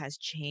body has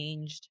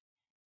changed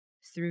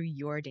through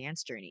your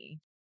dance journey.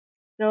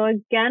 So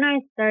again, I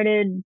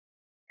started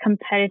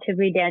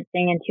competitively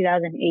dancing in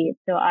 2008.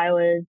 So I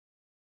was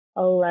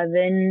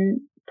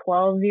 11,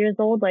 12 years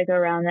old, like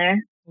around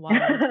there. Wow.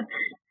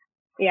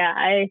 Yeah,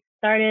 I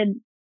started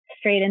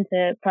straight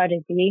into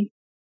Project D.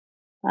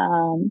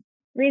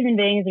 Reason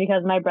being is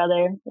because my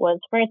brother was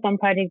first on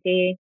Project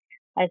D.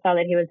 I saw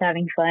that he was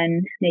having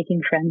fun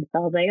making friends. So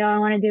I was like, oh, I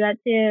want to do that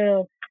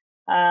too.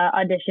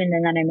 Auditioned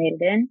and then I made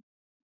it in.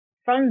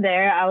 From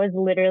there, I was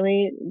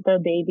literally the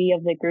baby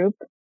of the group.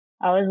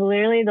 I was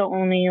literally the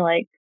only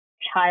like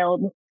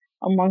child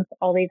amongst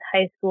all these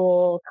high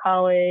school,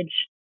 college,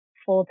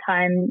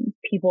 full-time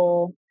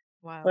people.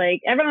 Wow. Like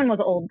everyone was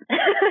old.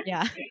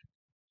 Yeah.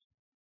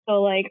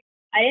 So like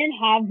I didn't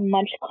have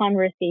much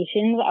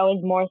conversations. I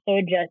was more so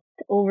just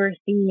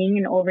overseeing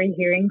and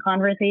overhearing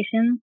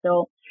conversations.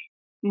 So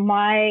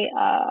my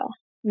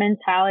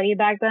mentality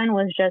back then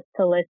was just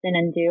to listen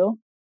and do.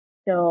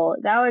 So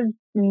that was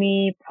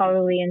me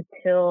probably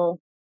until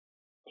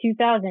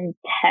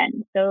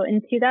 2010. So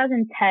in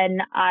 2010,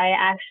 I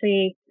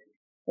actually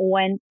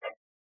went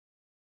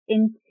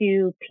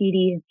into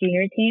PD's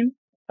junior team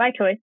by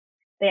choice.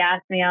 they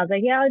asked me, I was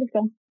like, yeah, I'll just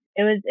go.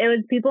 It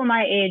was people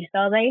my age. So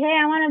I was like, hey,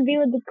 I want to be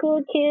with the cool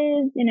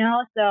kids, you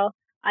know? So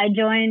I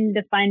joined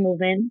Defined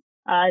Movement.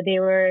 They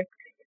were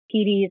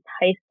PD's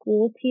high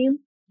school team.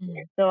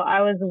 Mm-hmm. So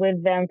I was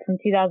with them from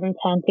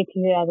 2010 to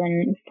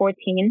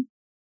 2014.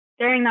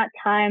 During that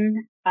time,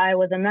 I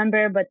was a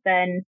member, but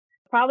then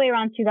probably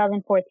around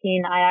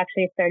 2014, I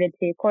actually started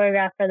to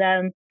choreograph for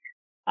them.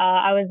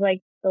 I was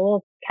like the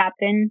little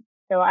captain,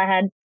 so I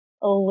had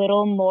a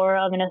little more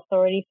of an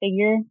authority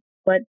figure.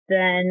 But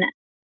then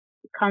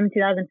come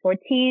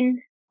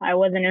 2014, I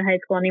wasn't in high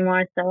school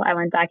anymore, so I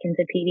went back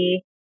into PD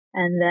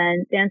and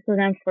then danced with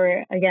them for,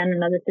 again,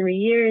 another 3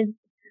 years.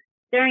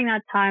 During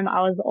that time,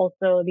 I was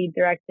also the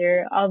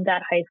director of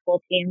that high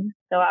school team.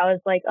 So I was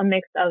like a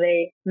mix of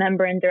a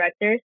member and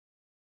director.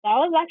 That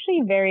was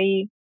actually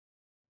very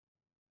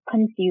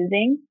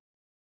confusing,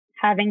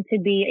 having to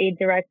be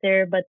a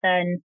director, but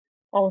then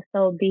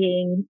also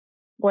being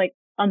like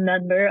a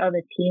member of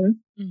a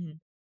team, Mm-hmm.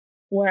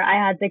 where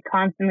I had to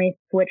constantly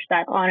switch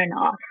that on and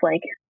off.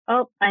 Like,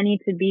 oh, I need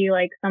to be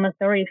like some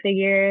authority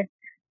figure,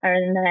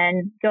 and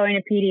then going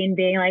to PD and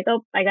being like,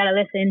 oh, I gotta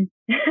listen.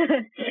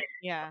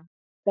 Yeah.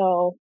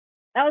 So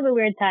that was a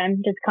weird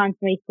time, just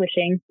constantly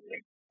switching.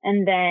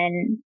 And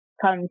then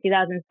come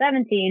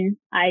 2017,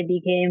 I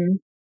became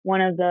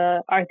one of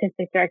the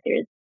artistic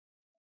directors.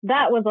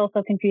 That was also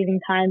a confusing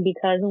time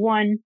because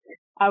one,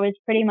 I was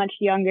pretty much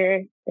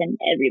younger than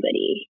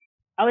everybody.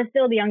 I was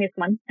still the youngest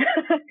one.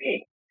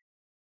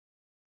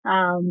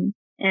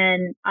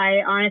 And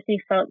I honestly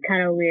felt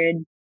kind of weird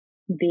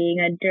being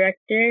a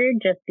director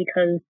just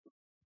because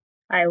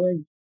I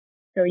was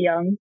so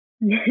young.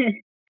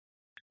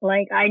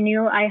 Like I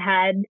knew I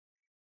had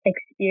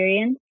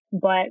experience,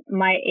 but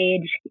my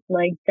age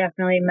like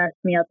definitely messed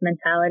me up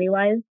mentality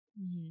wise.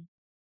 Mm-hmm.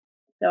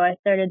 So I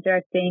started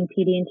directing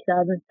PD in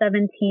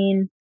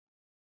 2017.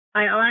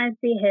 I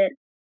honestly hit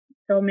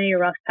so many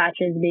rough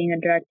patches being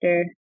a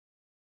director,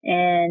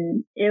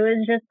 and it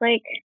was just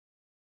like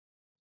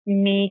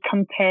me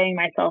comparing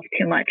myself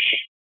too much.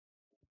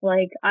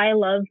 Like I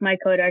love my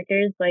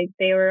co-directors, like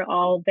they were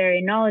all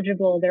very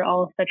knowledgeable, they're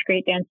all such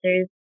great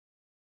dancers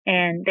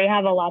and they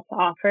have a lot to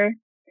offer.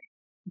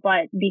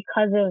 But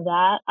because of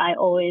that, I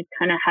always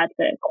kind of had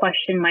to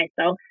question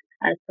myself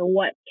as to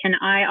what can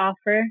I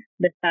offer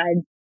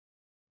besides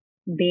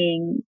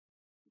being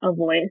a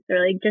voice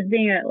or like just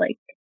being a like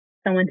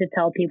someone to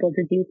tell people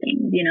to do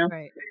things, you know?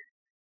 Right.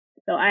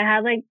 So I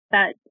had like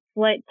that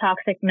slight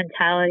toxic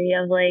mentality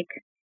of like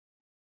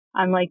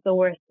I'm like the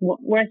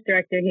worst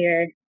director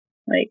here.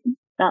 Like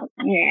stop.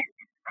 Yeah.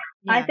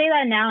 I Yeah. say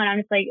that now and I'm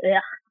just like,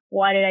 ugh,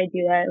 why did I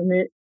do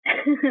that?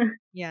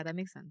 Yeah, that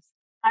makes sense.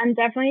 I'm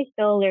definitely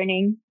still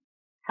learning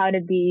how to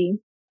be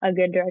a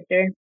good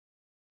director.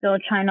 Still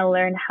trying to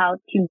learn how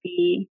to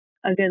be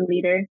a good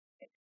leader.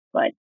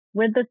 But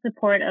with the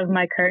support of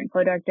my current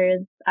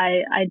co-directors,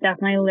 I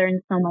definitely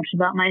learned so much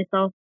about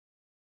myself.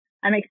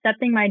 I'm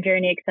accepting my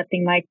journey,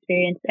 accepting my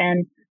experience,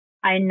 and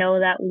I know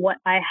that what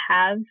I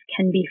have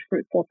can be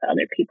fruitful to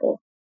other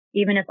people,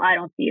 even if I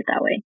don't see it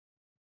that way.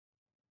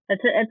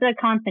 It's a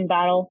constant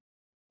battle,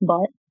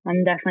 but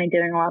I'm definitely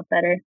doing a lot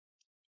better.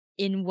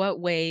 In what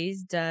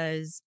ways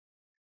does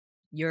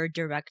your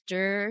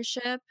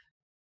directorship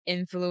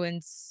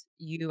influence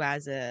you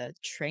as a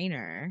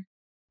trainer?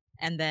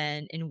 And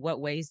then in what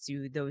ways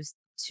do those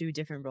two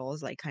different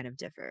roles like kind of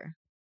differ?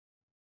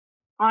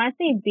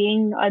 Honestly,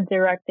 being a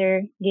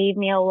director gave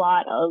me a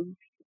lot of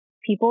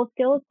people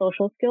skills,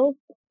 social skills.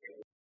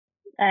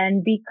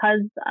 And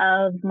because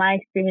of my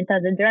experience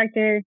as a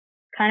director,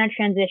 kind of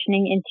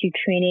transitioning into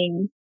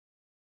training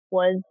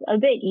was a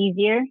bit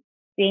easier.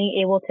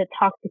 Being able to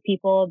talk to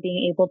people,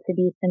 being able to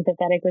be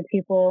sympathetic with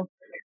people,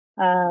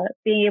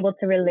 being able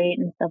to relate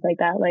and stuff like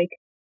that. Like,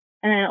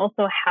 and then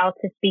also how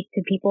to speak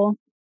to people.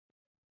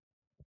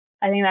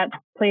 I think that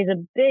plays a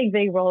big,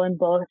 big role in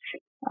both,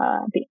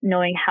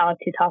 knowing how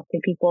to talk to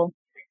people.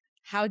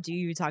 How do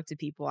you talk to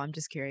people? I'm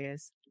just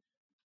curious.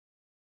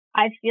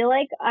 I feel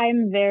like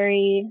I'm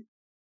very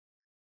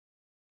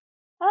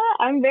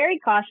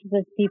cautious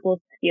of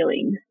people's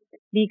feelings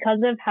because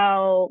of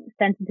how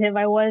sensitive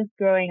I was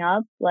growing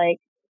up. Like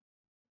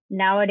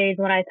nowadays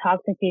when I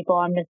talk to people,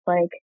 I'm just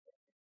like,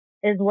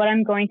 is what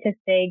I'm going to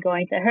say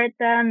going to hurt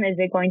them? Is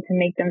it going to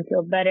make them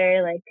feel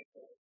better? Like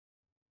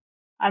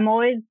I'm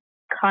always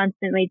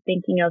constantly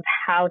thinking of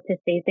how to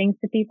say things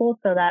to people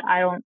so that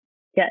I don't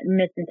get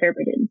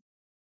misinterpreted.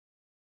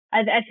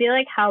 I feel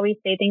like how we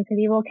say things to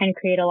people can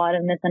create a lot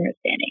of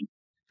misunderstanding.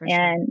 For sure.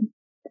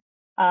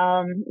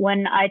 And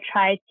when I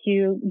try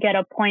to get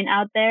a point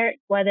out there,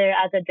 whether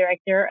as a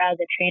director or as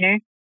a trainer,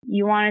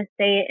 you want to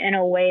say it in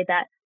a way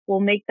that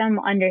will make them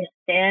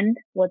understand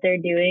what they're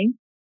doing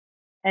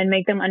and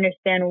make them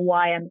understand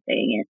why I'm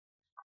saying it.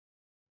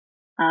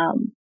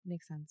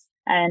 Makes sense.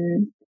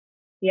 And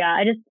yeah,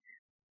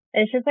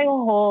 it's just like a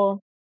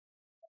whole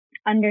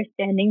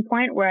understanding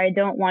point where I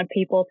don't want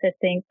people to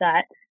think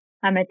that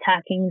I'm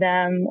attacking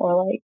them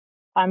or like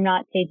I'm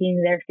not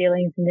taking their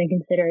feelings into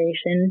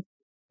consideration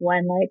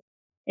when like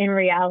in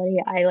reality,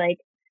 I like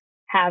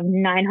have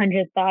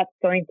 900 thoughts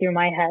going through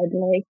my head.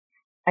 Like,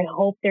 I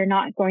hope they're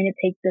not going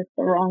to take this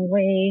the wrong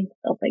way,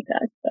 stuff like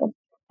that. So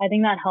I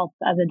think that helps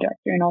as a director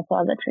and also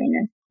as a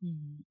trainer.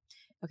 Mm-hmm.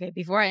 Okay,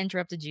 before I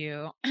interrupted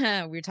you,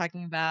 we were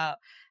talking about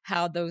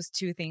how those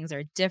two things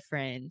are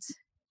different.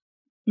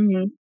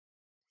 Mm-hmm.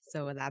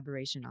 So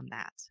elaboration on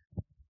that.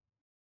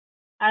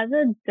 As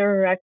a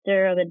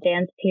director of a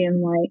dance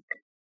team, like,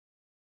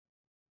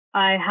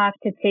 I have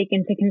to take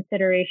into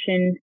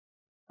consideration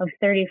of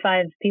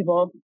 35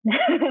 people,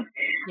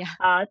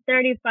 Yeah.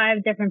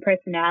 35 different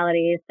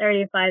personalities,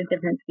 35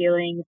 different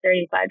feelings,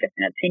 35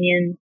 different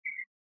opinions.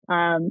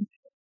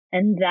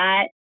 And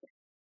that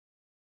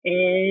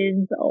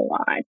is a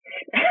lot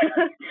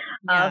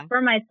Yeah.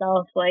 for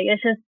myself. Like,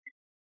 it's just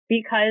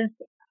because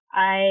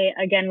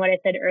again, what I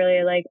said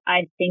earlier, like,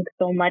 I think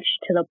so much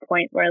to the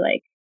point where,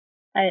 like,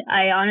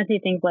 I honestly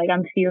think, like,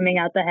 I'm fuming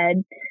out the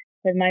head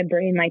with my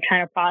brain, like,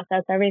 trying to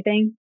process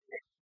everything.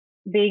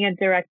 Being a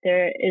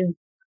director is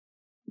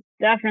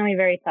definitely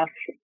very tough.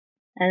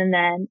 And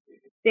then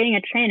being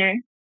a trainer,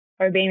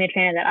 or being the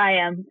trainer that I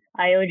am,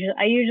 I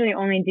usually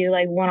only do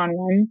like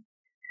one-on-one.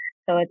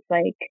 So it's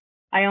like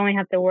I only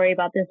have to worry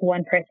about this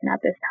one person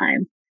at this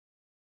time.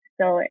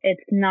 So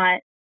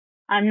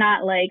I'm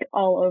not like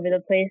all over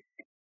the place,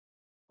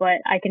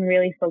 but I can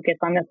really focus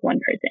on this one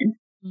person.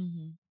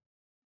 Mm-hmm.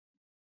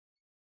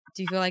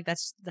 Do you feel like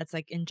that's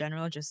like in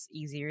general just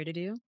easier to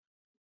do?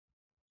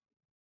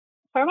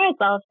 For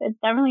myself, it's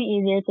definitely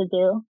easier to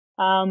do.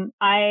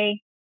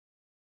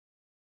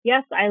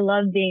 Yes, I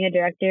love being a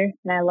director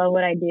and I love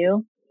what I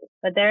do,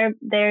 but there's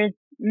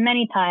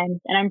many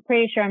times, and I'm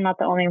pretty sure I'm not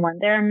the only one.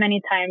 There are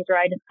many times where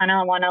I just kind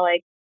of want to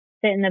like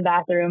sit in the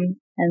bathroom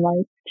and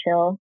like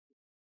chill,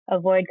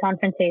 avoid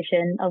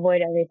confrontation,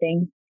 avoid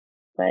everything.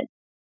 But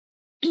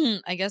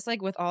I guess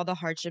like with all the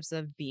hardships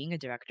of being a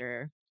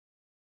director,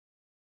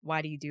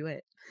 why do you do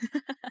it?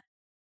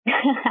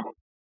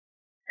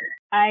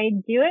 I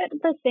do it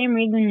the same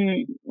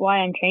reason why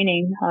I'm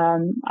training.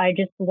 I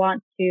just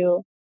want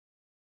to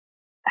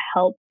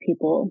help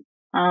people.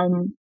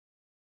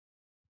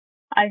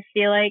 I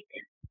feel like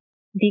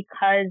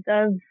because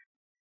of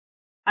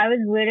I was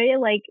literally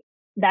like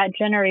that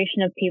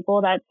generation of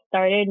people that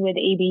started with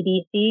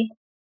ABDC,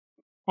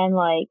 and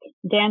like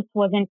dance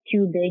wasn't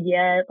too big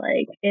yet.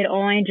 Like, it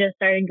only just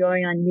started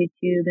going on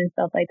YouTube and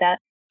stuff like that.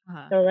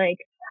 Uh-huh. So like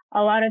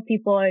a lot of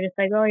people are just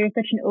like, "Oh, you're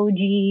such an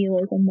OG,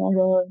 like a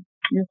mogul."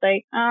 And it's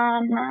like, no.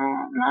 I'm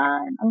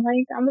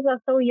like, I'm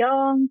just so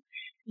young.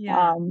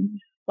 Yeah.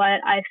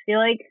 But I feel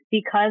like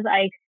because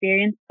I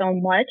experienced so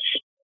much,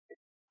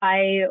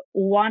 I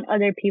want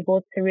other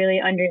people to really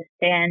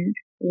understand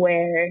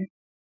where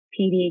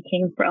PD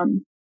came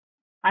from.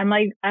 I'm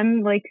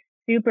like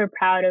super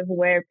proud of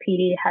where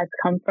PD has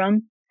come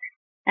from.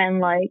 And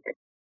like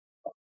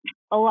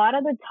a lot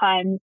of the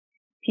times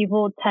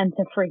people tend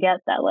to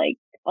forget that like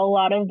a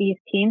lot of these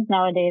teams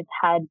nowadays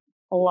had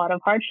a lot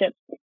of hardships.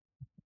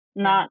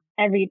 Yeah. Not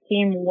every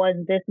team was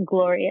this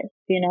glorious,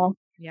 you know?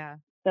 Yeah.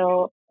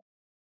 So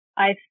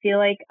I feel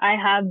like I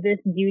have this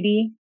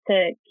duty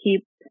to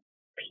keep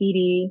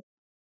PD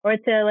or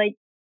to like,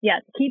 yeah,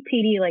 to keep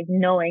PD like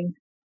knowing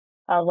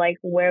of like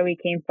where we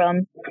came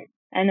from.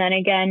 And then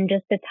again,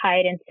 just to tie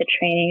it into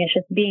training, it's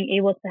just being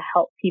able to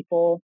help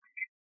people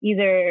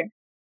either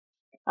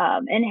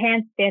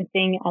enhance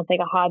dancing as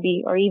like a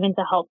hobby, or even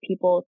to help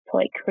people to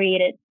like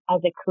create it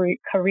as a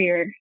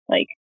career.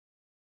 Like,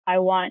 I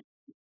want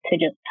to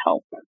just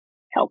help.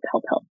 That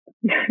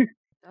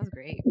was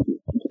great.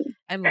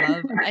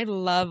 I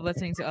love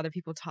listening to other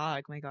people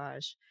talk. My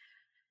gosh.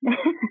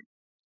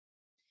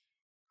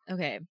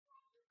 Okay.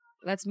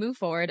 Let's move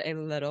forward a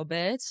little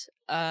bit.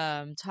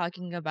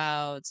 Talking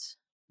about,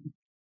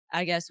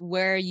 I guess,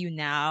 where are you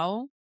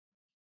now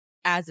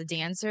as a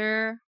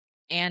dancer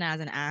and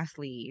as an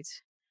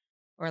athlete,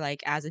 or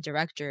like as a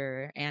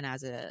director and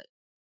as a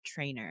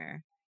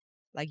trainer?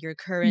 Like your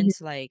current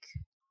like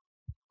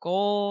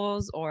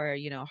goals or,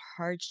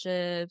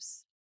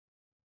 hardships,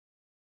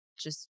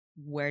 just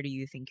where do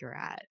you think you're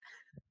at?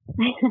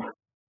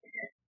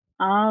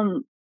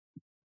 um,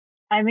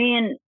 I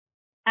mean,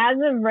 as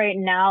of right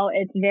now,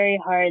 it's very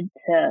hard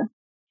to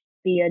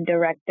be a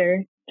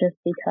director just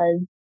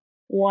because,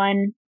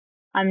 one,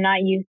 I'm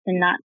not used to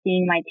not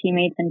seeing my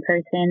teammates in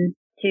person.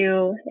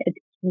 Two, it's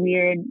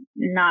weird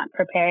not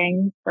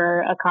preparing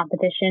for a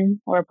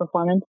competition or a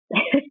performance.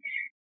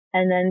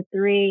 And then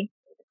three,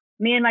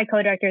 me and my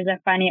co-directors are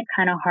finding it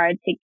kind of hard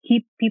to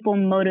keep people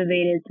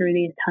motivated through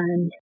these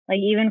times. Like,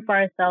 even for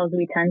ourselves,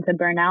 we tend to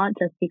burn out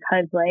just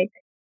because like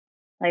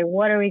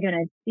what are we going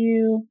to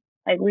do?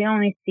 Like, we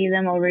only see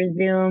them over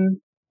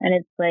Zoom, and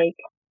it's like,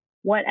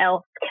 what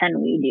else can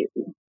we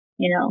do?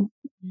 You know?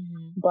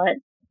 Mm-hmm. But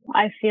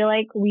I feel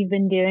like we've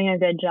been doing a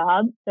good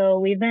job. So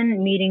we've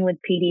been meeting with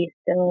PD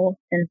still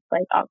since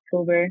like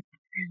October.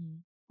 Mm-hmm.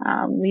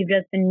 We've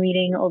just been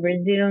meeting over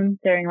Zoom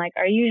during like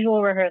our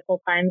usual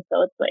rehearsal time.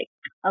 So it's like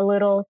a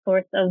little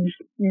source of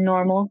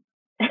normal.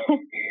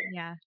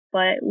 Yeah.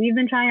 But we've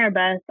been trying our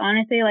best.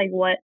 Honestly, like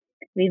what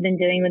we've been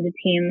doing with the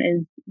team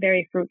is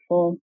very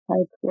fruitful.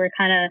 Like, we're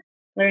kind of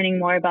learning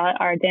more about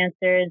our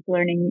dancers,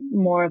 learning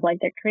more of like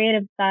their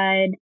creative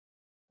side,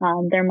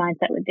 their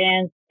mindset with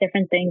dance,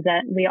 different things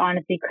that we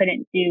honestly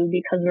couldn't do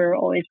because we were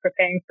always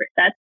preparing for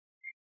sets.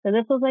 So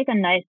this was like a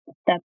nice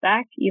step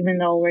back, even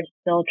though we're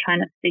still trying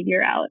to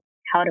figure out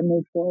how to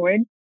move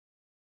forward.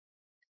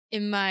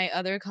 In my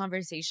other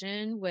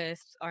conversation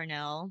with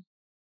Arnell,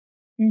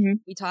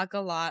 we talk a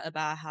lot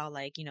about how,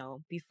 like, you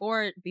know,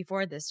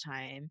 before this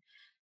time,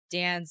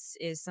 dance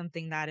is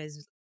something that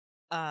is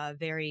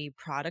very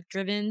product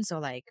driven. So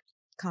like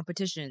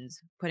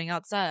competitions, putting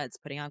out sets,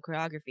 putting out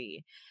choreography,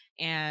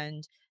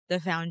 and the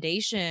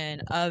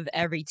foundation of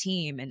every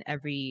team and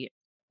every,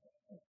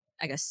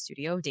 I guess,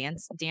 studio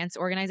dance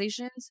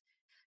organizations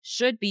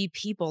should be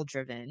people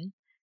driven.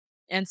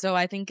 And so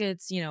I think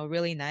it's, you know,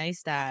 really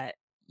nice that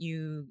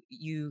you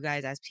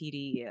guys as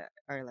PD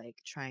are like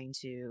trying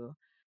to,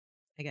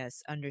 I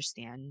guess,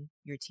 understand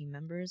your team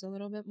members a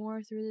little bit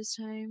more through this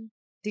time.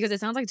 Because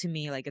it sounds like to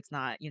me like it's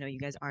not, you know, you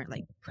guys aren't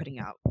like putting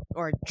out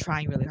or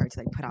trying really hard to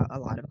like put out a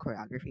lot of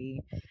choreography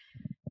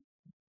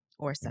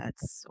or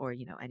sets or,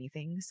 you know,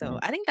 anything. So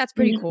I think that's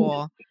pretty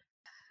cool.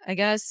 I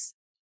guess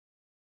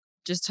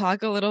just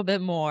talk a little bit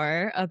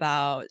more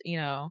about, you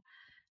know,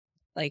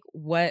 like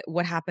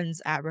what happens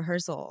at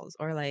rehearsals,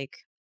 or like,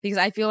 because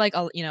I feel like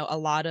you know, a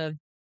lot of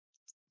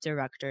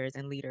directors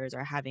and leaders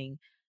are having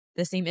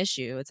the same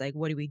issue. It's like,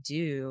 what do we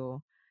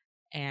do?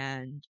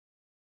 And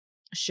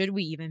should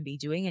we even be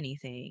doing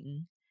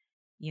anything,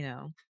 you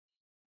know?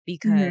 Mm-hmm.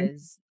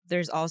 Because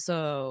there's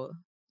also,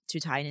 to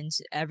tie it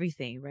into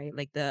everything, right?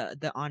 Like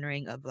the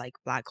honoring of like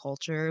Black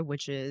culture,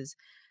 which is,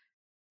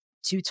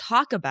 to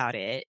talk about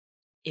it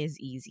is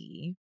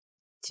easy,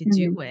 to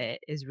Mm-hmm. do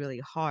it is really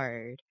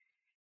hard,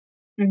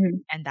 Mm-hmm.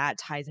 and that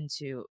ties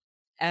into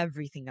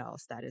everything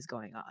else that is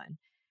going on.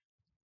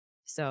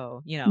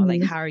 So, you know,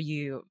 like, Mm-hmm. how are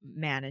you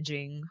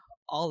managing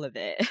all of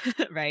it?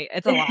 Right?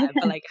 It's a lot,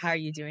 but like, how are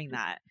you doing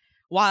that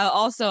while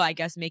also, I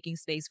guess, making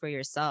space for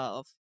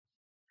yourself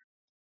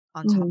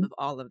on top Mm-hmm. of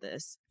all of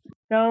this?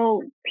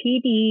 So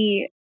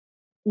PD,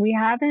 we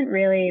haven't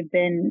really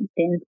been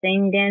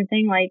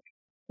dancing. Like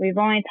we've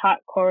only taught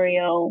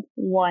choreo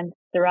once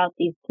throughout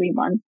these 3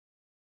 months.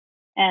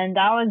 And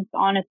that was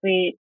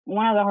honestly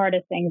one of the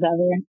hardest things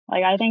ever.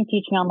 Like I think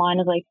teaching online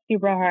is like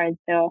super hard.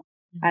 So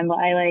I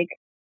like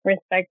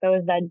respect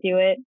those that do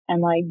it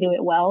and like do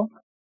it well.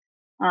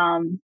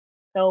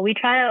 So we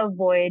try to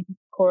avoid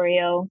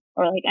choreo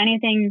or like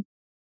anything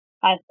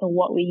as to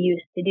what we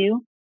used to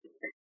do.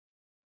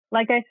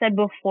 Like I said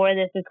before,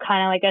 this is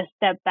kind of like a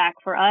step back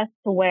for us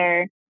to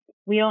where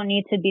we don't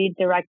need to be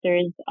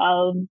directors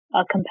of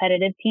a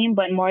competitive team,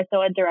 but more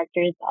so a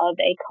directors of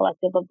a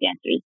collective of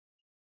dancers.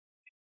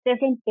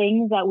 Different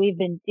things that we've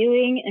been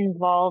doing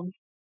involve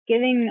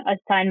giving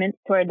assignments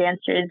to our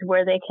dancers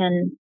where they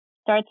can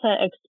start to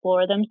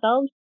explore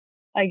themselves.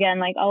 Again,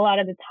 like a lot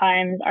of the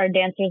times our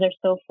dancers are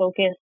so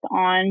focused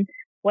on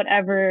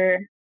whatever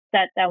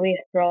set that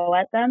we throw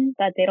at them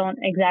that they don't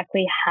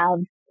exactly have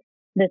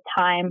the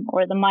time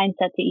or the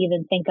mindset to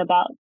even think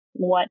about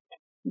what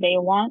they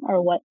want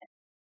or what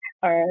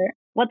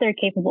they're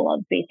capable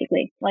of,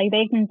 basically. Like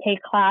they can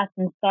take class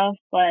and stuff,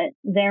 but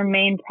their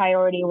main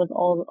priority was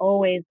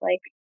always like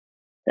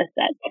the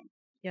set.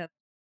 Yep.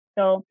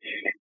 So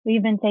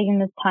we've been taking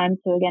this time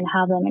to again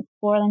have them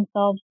explore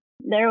themselves.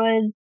 There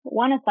was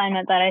one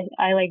assignment that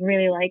I like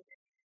really liked.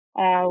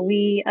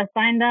 We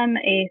assigned them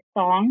a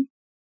song,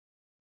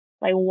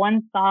 like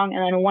one song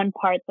and then one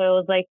part. So it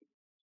was like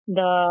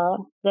the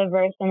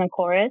verse and the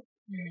chorus.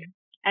 Mm-hmm.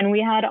 And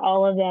we had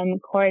all of them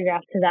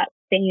choreographed to that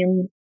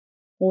same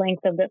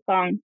length of the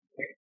song.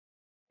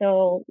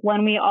 So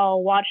when we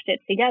all watched it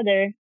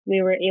together,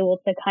 we were able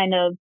to kind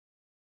of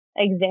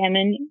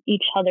examine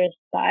each other's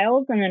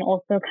styles and then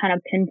also kind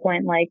of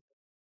pinpoint like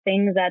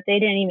things that they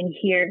didn't even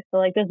hear. So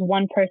like this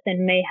one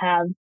person may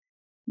have,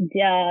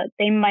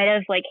 they might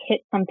have like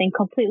hit something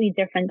completely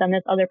different than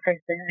this other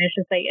person. And it's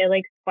just like, it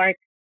like sparked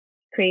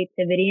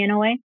creativity in a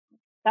way.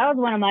 That was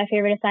one of my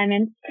favorite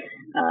assignments.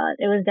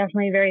 It was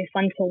definitely very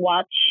fun to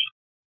watch.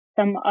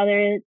 Some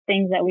other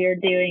things that we are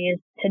doing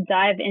is to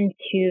dive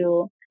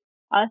into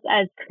us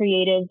as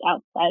creatives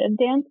outside of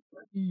dance.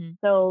 Mm-hmm.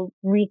 So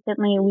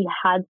recently we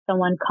had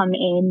someone come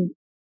in.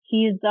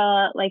 He's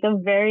like a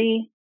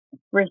very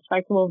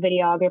respectable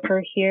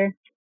videographer here.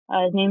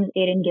 His name is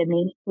Aiden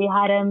Gibney. We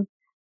had him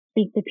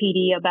speak to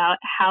PD about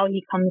how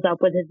he comes up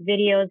with his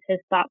videos, his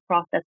thought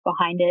process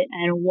behind it,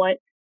 and what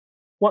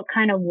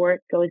kind of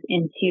work goes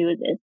into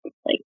this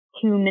like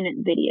 2-minute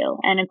video.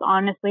 And it's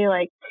honestly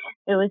like,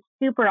 it was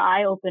super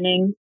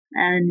eye-opening.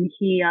 And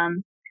he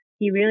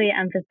really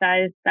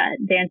emphasized that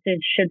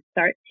dancers should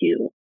start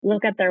to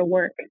look at their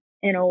work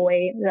in a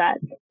way that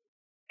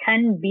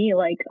can be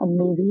like a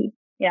movie.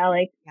 Yeah.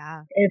 Like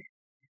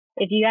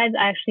if you guys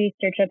actually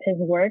search up his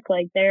work,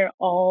 like they're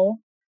all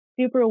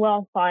super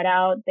well thought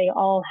out. They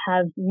all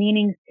have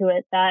meanings to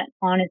it that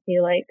honestly,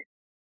 like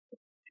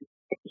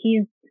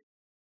he's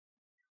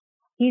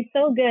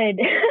so good.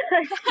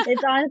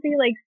 It's honestly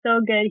like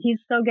so good. He's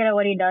so good at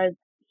what he does.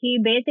 He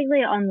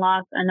basically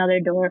unlocks another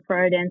door for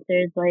our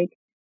dancers. Like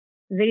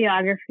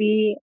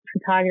videography,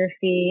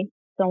 photography,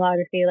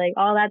 filmography, like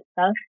all that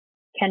stuff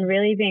can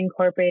really be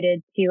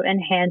incorporated to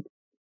enhance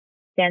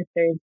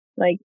dancers.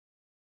 Like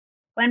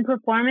when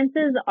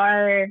performances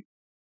are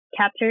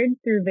captured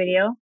through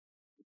video,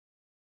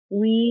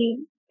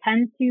 we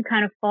tend to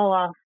kind of fall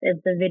off if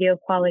the video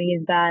quality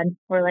is bad,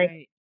 or like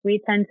Right. we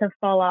tend to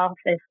fall off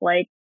if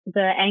like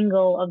the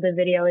angle of the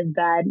video is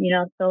bad, you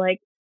know? So like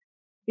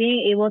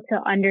being able to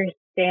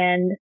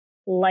understand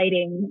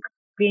lighting,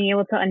 being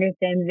able to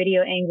understand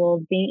video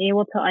angles, being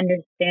able to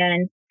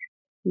understand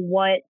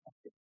what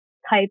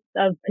types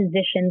of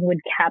positions would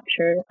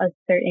capture a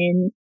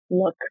certain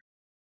look.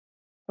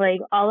 Like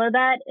all of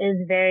that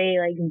is very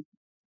like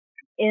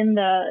in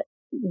the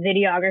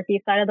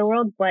videography side of the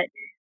world, but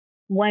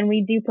when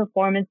we do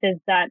performances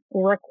that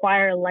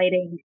require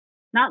lighting,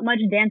 not much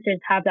dancers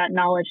have that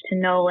knowledge to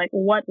know like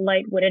what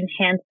light would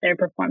enhance their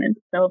performance.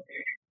 So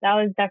that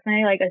was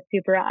definitely like a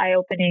super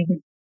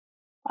eye-opening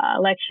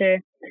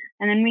lecture.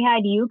 And then we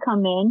had you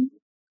come in,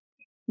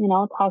 you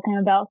know, talking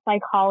about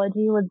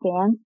psychology with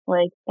dance.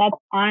 Like that's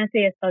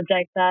honestly a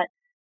subject that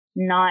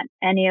not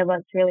any of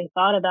us really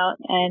thought about.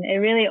 And it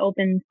really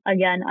opens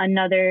again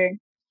another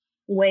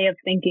way of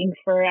thinking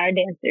for our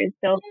dancers.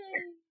 So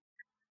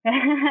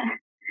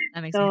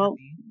That makes me so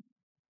happy.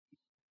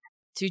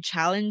 To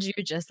challenge you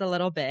just a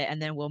little bit,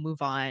 and then we'll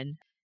move on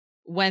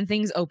when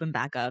things open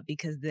back up,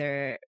 because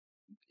they're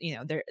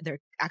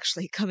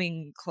actually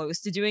coming close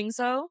to doing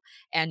so.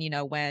 And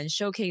when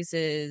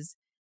showcases,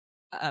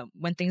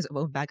 when things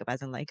open back up,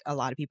 as in like a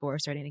lot of people are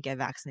starting to get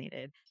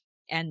vaccinated,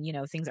 and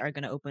things are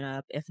going to open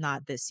up, if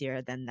not this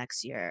year then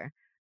next year,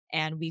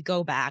 and we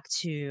go back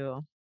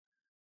to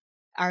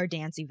our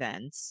dance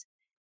events.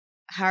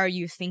 How are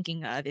you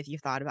thinking of, if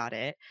you've thought about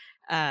it,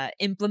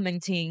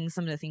 implementing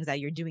some of the things that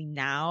you're doing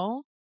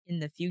now in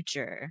the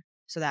future,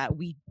 so that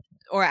we,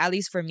 or at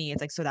least for me,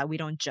 it's like so that we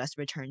don't just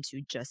return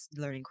to just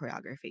learning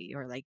choreography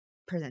or like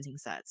presenting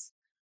sets?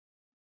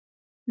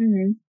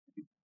 mhm.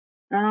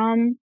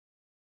 um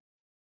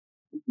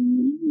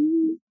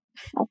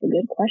that's a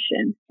good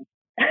question.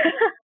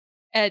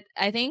 And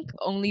I think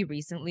only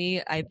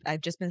recently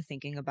I've just been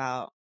thinking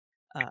about,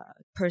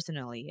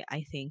 personally,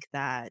 I think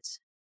that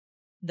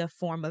the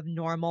form of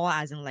normal,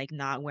 as in like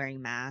not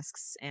wearing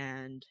masks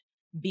and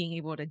being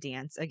able to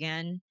dance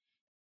again,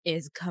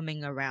 is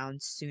coming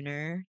around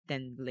sooner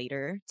than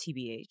later,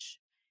 TBH.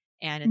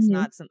 And it's Mhm.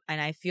 not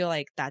and I feel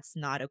like that's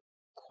not a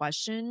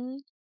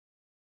question.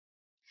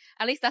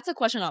 At least that's a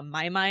question on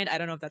my mind. I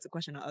don't know if that's a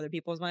question on other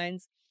people's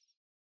minds.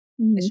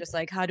 It's Mhm. just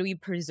like, how do we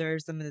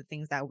preserve some of the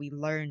things that we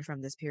learned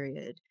from this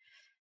period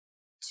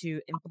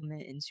to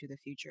implement into the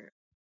future?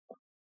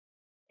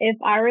 If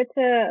I were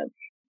to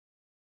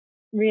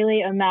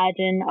really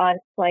imagine us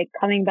like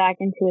coming back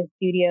into a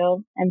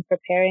studio and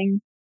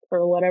preparing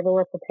for whatever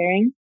we're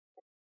preparing,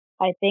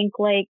 I think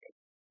like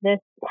this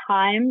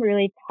time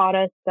really taught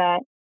us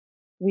that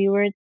we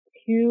were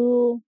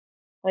too,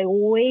 like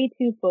way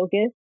too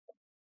focused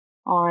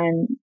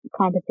on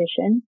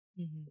competition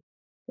Hmm.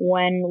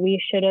 when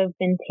we should have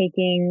been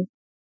taking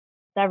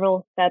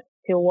several steps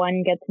to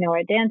one, get to know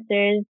our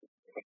dancers,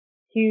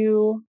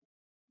 to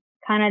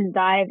kind of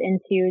dive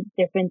into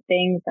different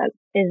things that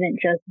isn't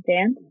just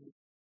dance.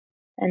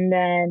 And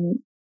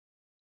then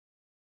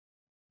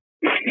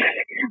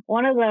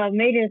one of the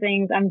major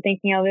things I'm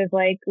thinking of is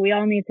like we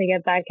all need to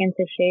get back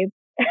into shape.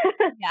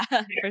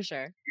 Yeah, for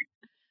sure.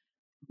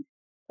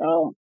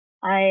 So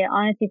I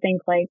honestly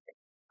think like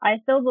I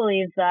still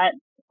believe that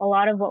a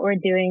lot of what we're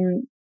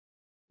doing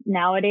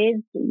nowadays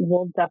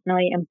will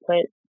definitely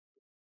input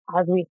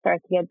as we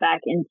start to get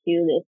back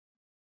into this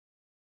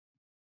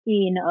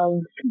scene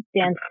of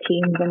dance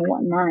teams and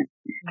whatnot.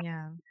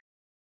 Yeah.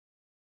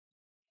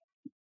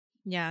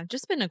 Yeah,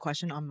 just been a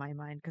question on my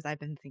mind because I've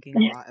been thinking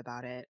a lot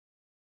about it.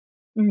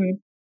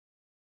 Hmm.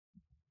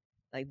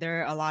 Like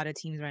there are a lot of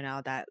teams right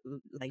now that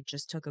like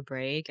just took a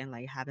break and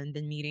like haven't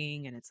been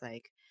meeting, and it's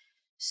like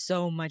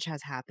so much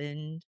has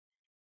happened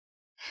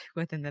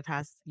within the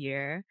past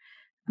year,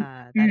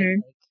 that it's Hmm.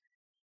 like,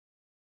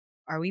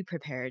 are we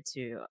prepared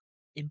to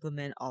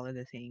implement all of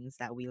the things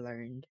that we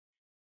learned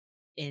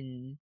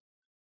in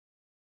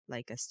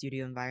like a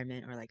studio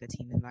environment or like a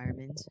team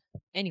environment?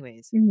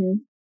 Anyways,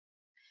 Hmm.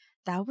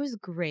 that was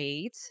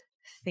great.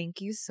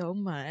 Thank you so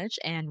much.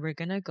 And we're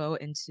gonna go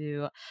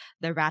into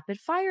the rapid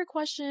fire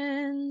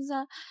questions.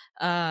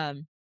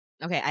 Um,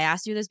 okay, I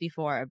asked you this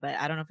before, but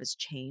I don't know if it's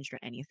changed or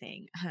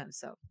anything.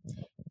 So,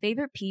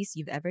 favorite piece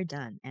you've ever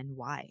done and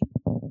why?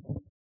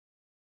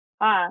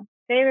 Ah,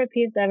 favorite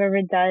piece I've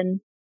ever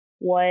done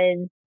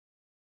was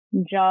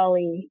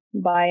Jolly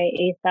by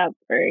ASAP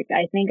Ferg.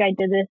 I think I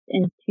did this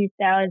in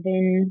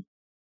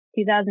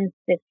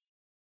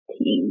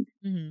 2015.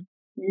 Mm-hmm.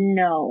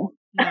 No.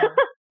 No.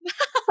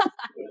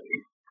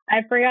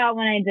 I forgot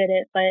when I did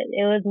it, but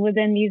it was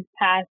within these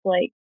past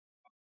like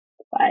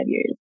 5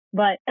 years.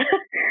 But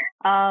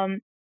I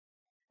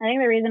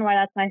think the reason why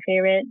that's my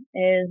favorite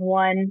is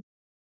one,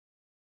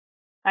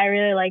 I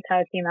really liked how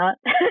it came out.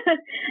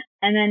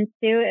 And then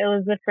two, it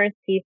was the first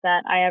piece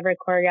that I ever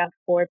choreographed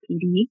for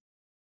PD.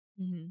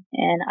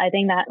 And I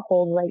think that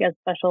holds like a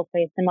special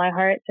place in my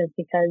heart just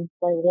because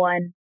like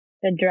one,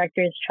 the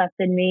directors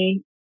trusted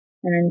me,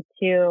 and then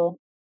two,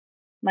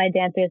 my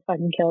dancers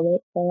fucking killed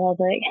it. So I was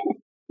like,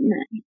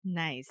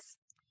 Nice.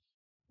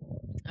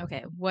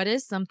 Okay, what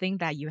is something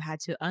that you had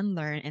to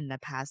unlearn in the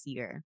past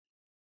year?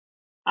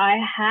 I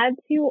had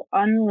to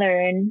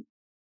unlearn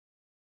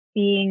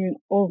being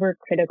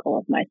overcritical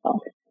of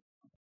myself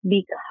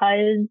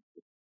because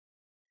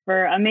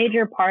for a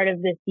major part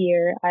of this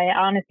year, I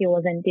honestly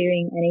wasn't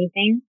doing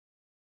anything.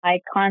 I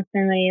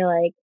constantly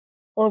like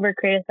over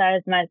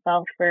criticized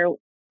myself for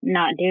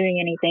not doing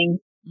anything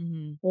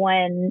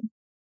when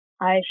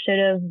I should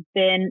have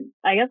been,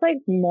 I guess, like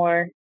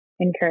more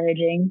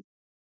encouraging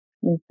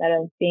instead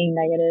of being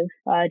negative.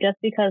 Just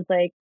because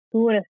like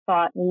who would have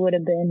thought we would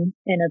have been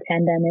in a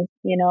pandemic,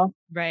 you know?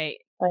 Right.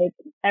 Like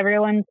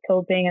everyone's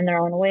coping in their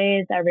own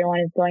ways. Everyone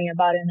is going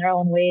about it in their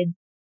own ways.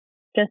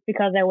 Just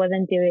because I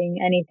wasn't doing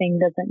anything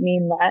doesn't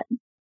mean that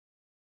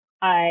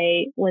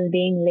I was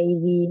being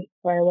lazy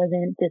or I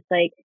wasn't just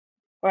like,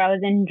 or I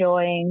was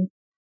enjoying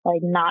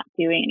like not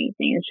doing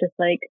anything. It's just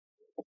like,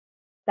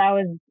 that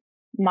was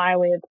my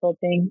way of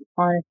coping,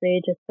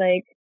 honestly. Just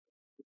like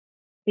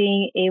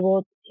being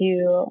able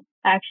to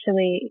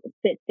actually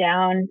sit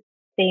down,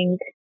 think,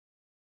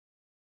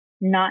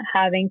 not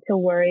having to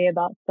worry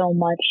about so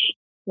much,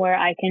 where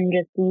I can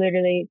just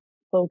literally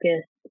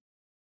focus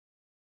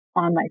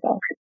on myself.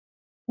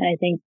 And I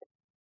think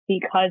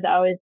because I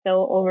was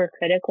so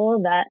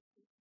overcritical that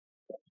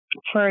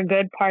for a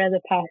good part of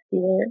the past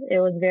year, it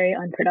was very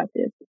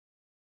unproductive.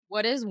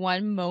 What is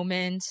one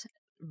moment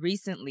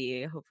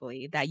recently,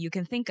 hopefully, that you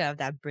can think of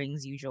that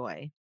brings you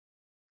joy?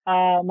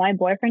 My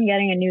boyfriend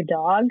getting a new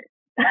dog.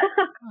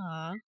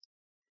 Aww.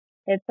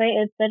 It's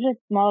such a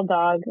small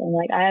dog, and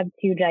like I have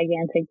two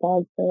gigantic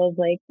dogs, so it was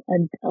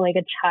like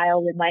a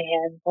child in my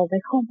hands. I was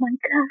like, oh my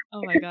god.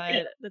 Oh my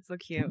god, that's so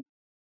cute.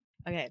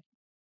 Okay,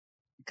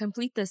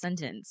 complete the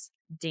sentence.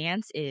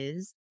 Dance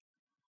is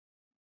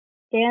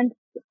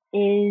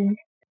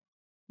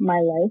my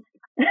life.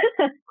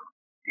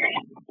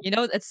 You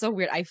know, it's so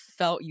weird. I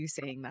felt you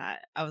saying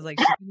that. I was like,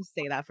 she's gonna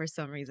say that for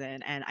some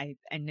reason, and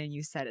then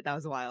you said it. That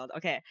was wild.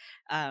 Okay,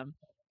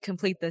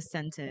 complete the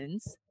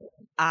sentence.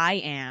 I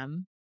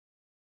am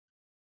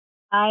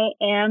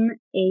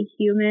a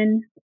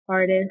human,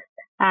 artist,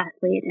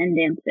 athlete, and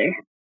dancer.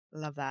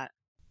 Love that.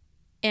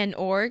 An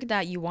org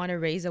that you want to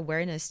raise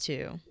awareness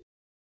to.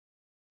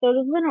 So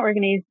this is an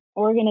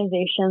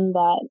organization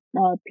that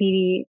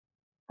PD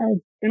has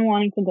been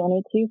wanting to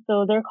donate to.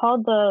 So they're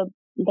called the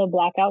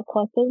Blackout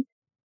Collective.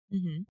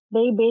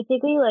 They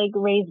basically like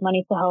raise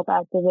money to help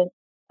activists.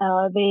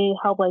 They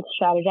help like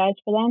strategize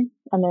for them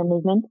and their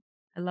movement.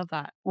 I love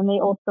that. And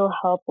they also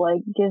help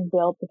like give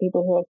bail to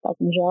people who are stuck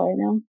in jail right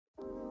now.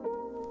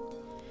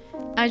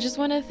 I just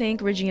want to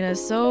thank Regina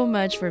so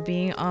much for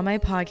being on my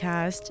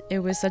podcast. It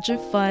was such a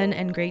fun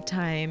and great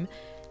time,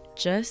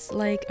 just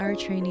like our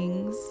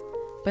trainings,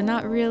 but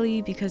not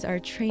really, because our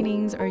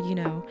trainings are, you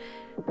know,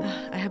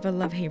 I have a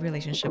love-hate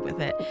relationship with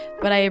it.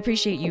 But I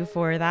appreciate you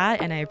for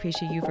that, and I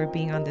appreciate you for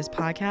being on this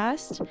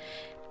podcast,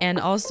 and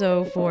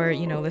also for,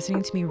 you know,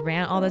 listening to me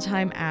rant all the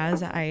time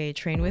as I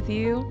train with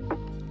you,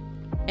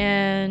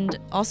 and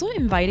also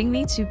inviting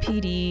me to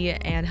PD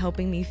and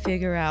helping me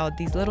figure out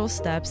these little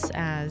steps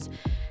as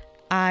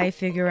I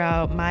figure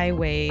out my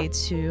way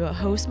to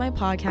host my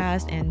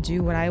podcast and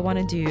do what I want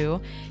to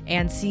do,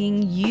 and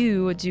seeing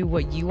you do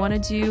what you want to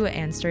do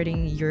and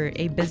starting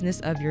a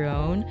business of your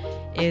own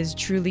is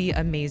truly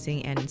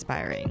amazing and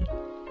inspiring.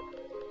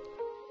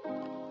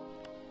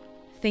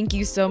 Thank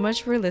you so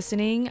much for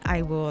listening.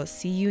 I will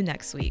see you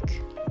next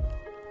week.